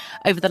Story.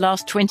 Over the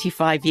last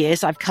 25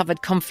 years, I've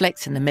covered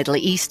conflicts in the Middle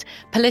East,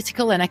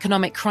 political and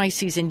economic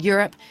crises in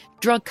Europe,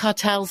 drug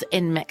cartels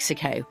in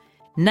Mexico.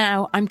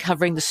 Now I'm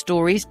covering the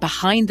stories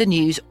behind the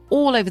news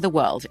all over the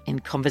world in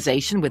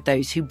conversation with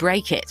those who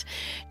break it.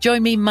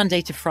 Join me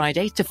Monday to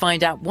Friday to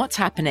find out what's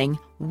happening,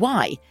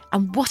 why,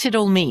 and what it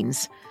all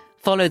means.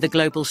 Follow The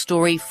Global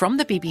Story from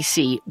the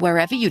BBC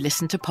wherever you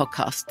listen to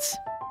podcasts.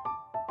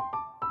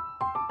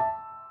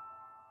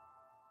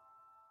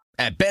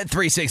 At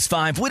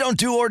Bet365, we don't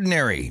do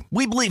ordinary.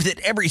 We believe that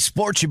every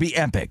sport should be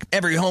epic.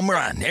 Every home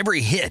run,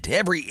 every hit,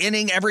 every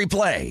inning, every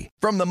play.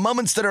 From the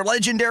moments that are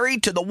legendary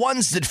to the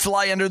ones that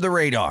fly under the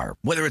radar.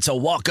 Whether it's a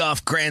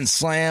walk-off grand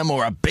slam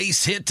or a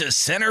base hit to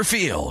center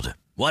field.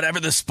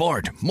 Whatever the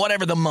sport,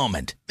 whatever the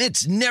moment.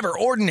 It's never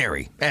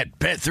ordinary at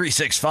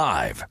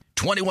Bet365.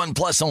 21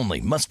 plus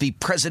only. Must be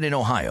present in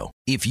Ohio.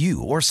 If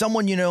you or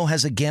someone you know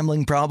has a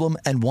gambling problem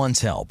and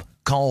wants help,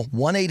 call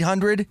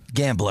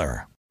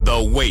 1-800-GAMBLER.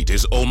 The wait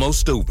is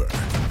almost over.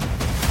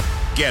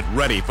 Get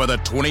ready for the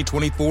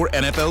 2024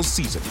 NFL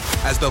season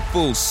as the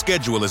full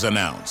schedule is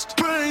announced.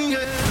 Bring it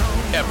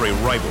on. Every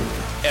rivalry,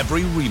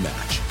 every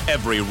rematch,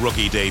 every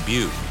rookie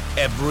debut,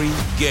 every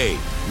game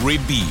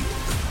revealed.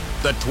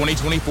 The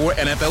 2024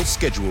 NFL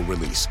schedule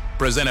release,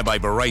 presented by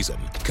Verizon,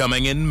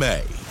 coming in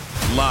May.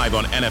 Live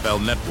on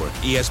NFL Network,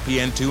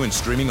 ESPN2, and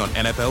streaming on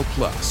NFL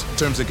Plus.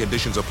 Terms and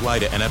conditions apply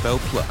to NFL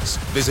Plus.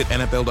 Visit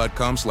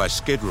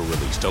NFL.com/schedule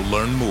release to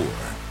learn more.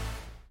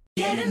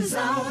 Get in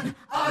zone,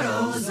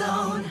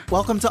 AutoZone.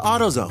 Welcome to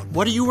AutoZone.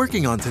 What are you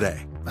working on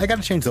today? I got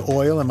to change the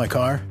oil in my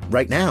car.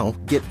 Right now,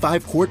 get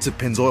 5 quarts of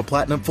Pennzoil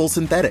Platinum Full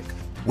Synthetic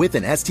with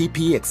an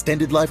STP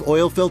Extended Life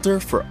Oil Filter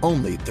for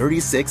only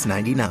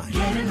 $36.99.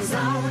 Get in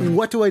zone.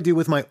 What do I do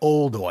with my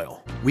old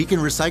oil? We can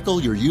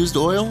recycle your used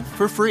oil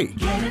for free.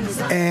 Get in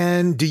zone.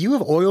 And do you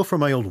have oil for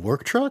my old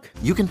work truck?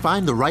 You can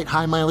find the right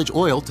high-mileage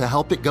oil to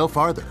help it go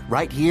farther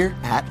right here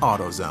at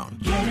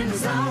AutoZone. Get in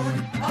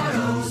zone,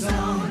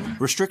 AutoZone.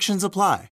 Restrictions apply.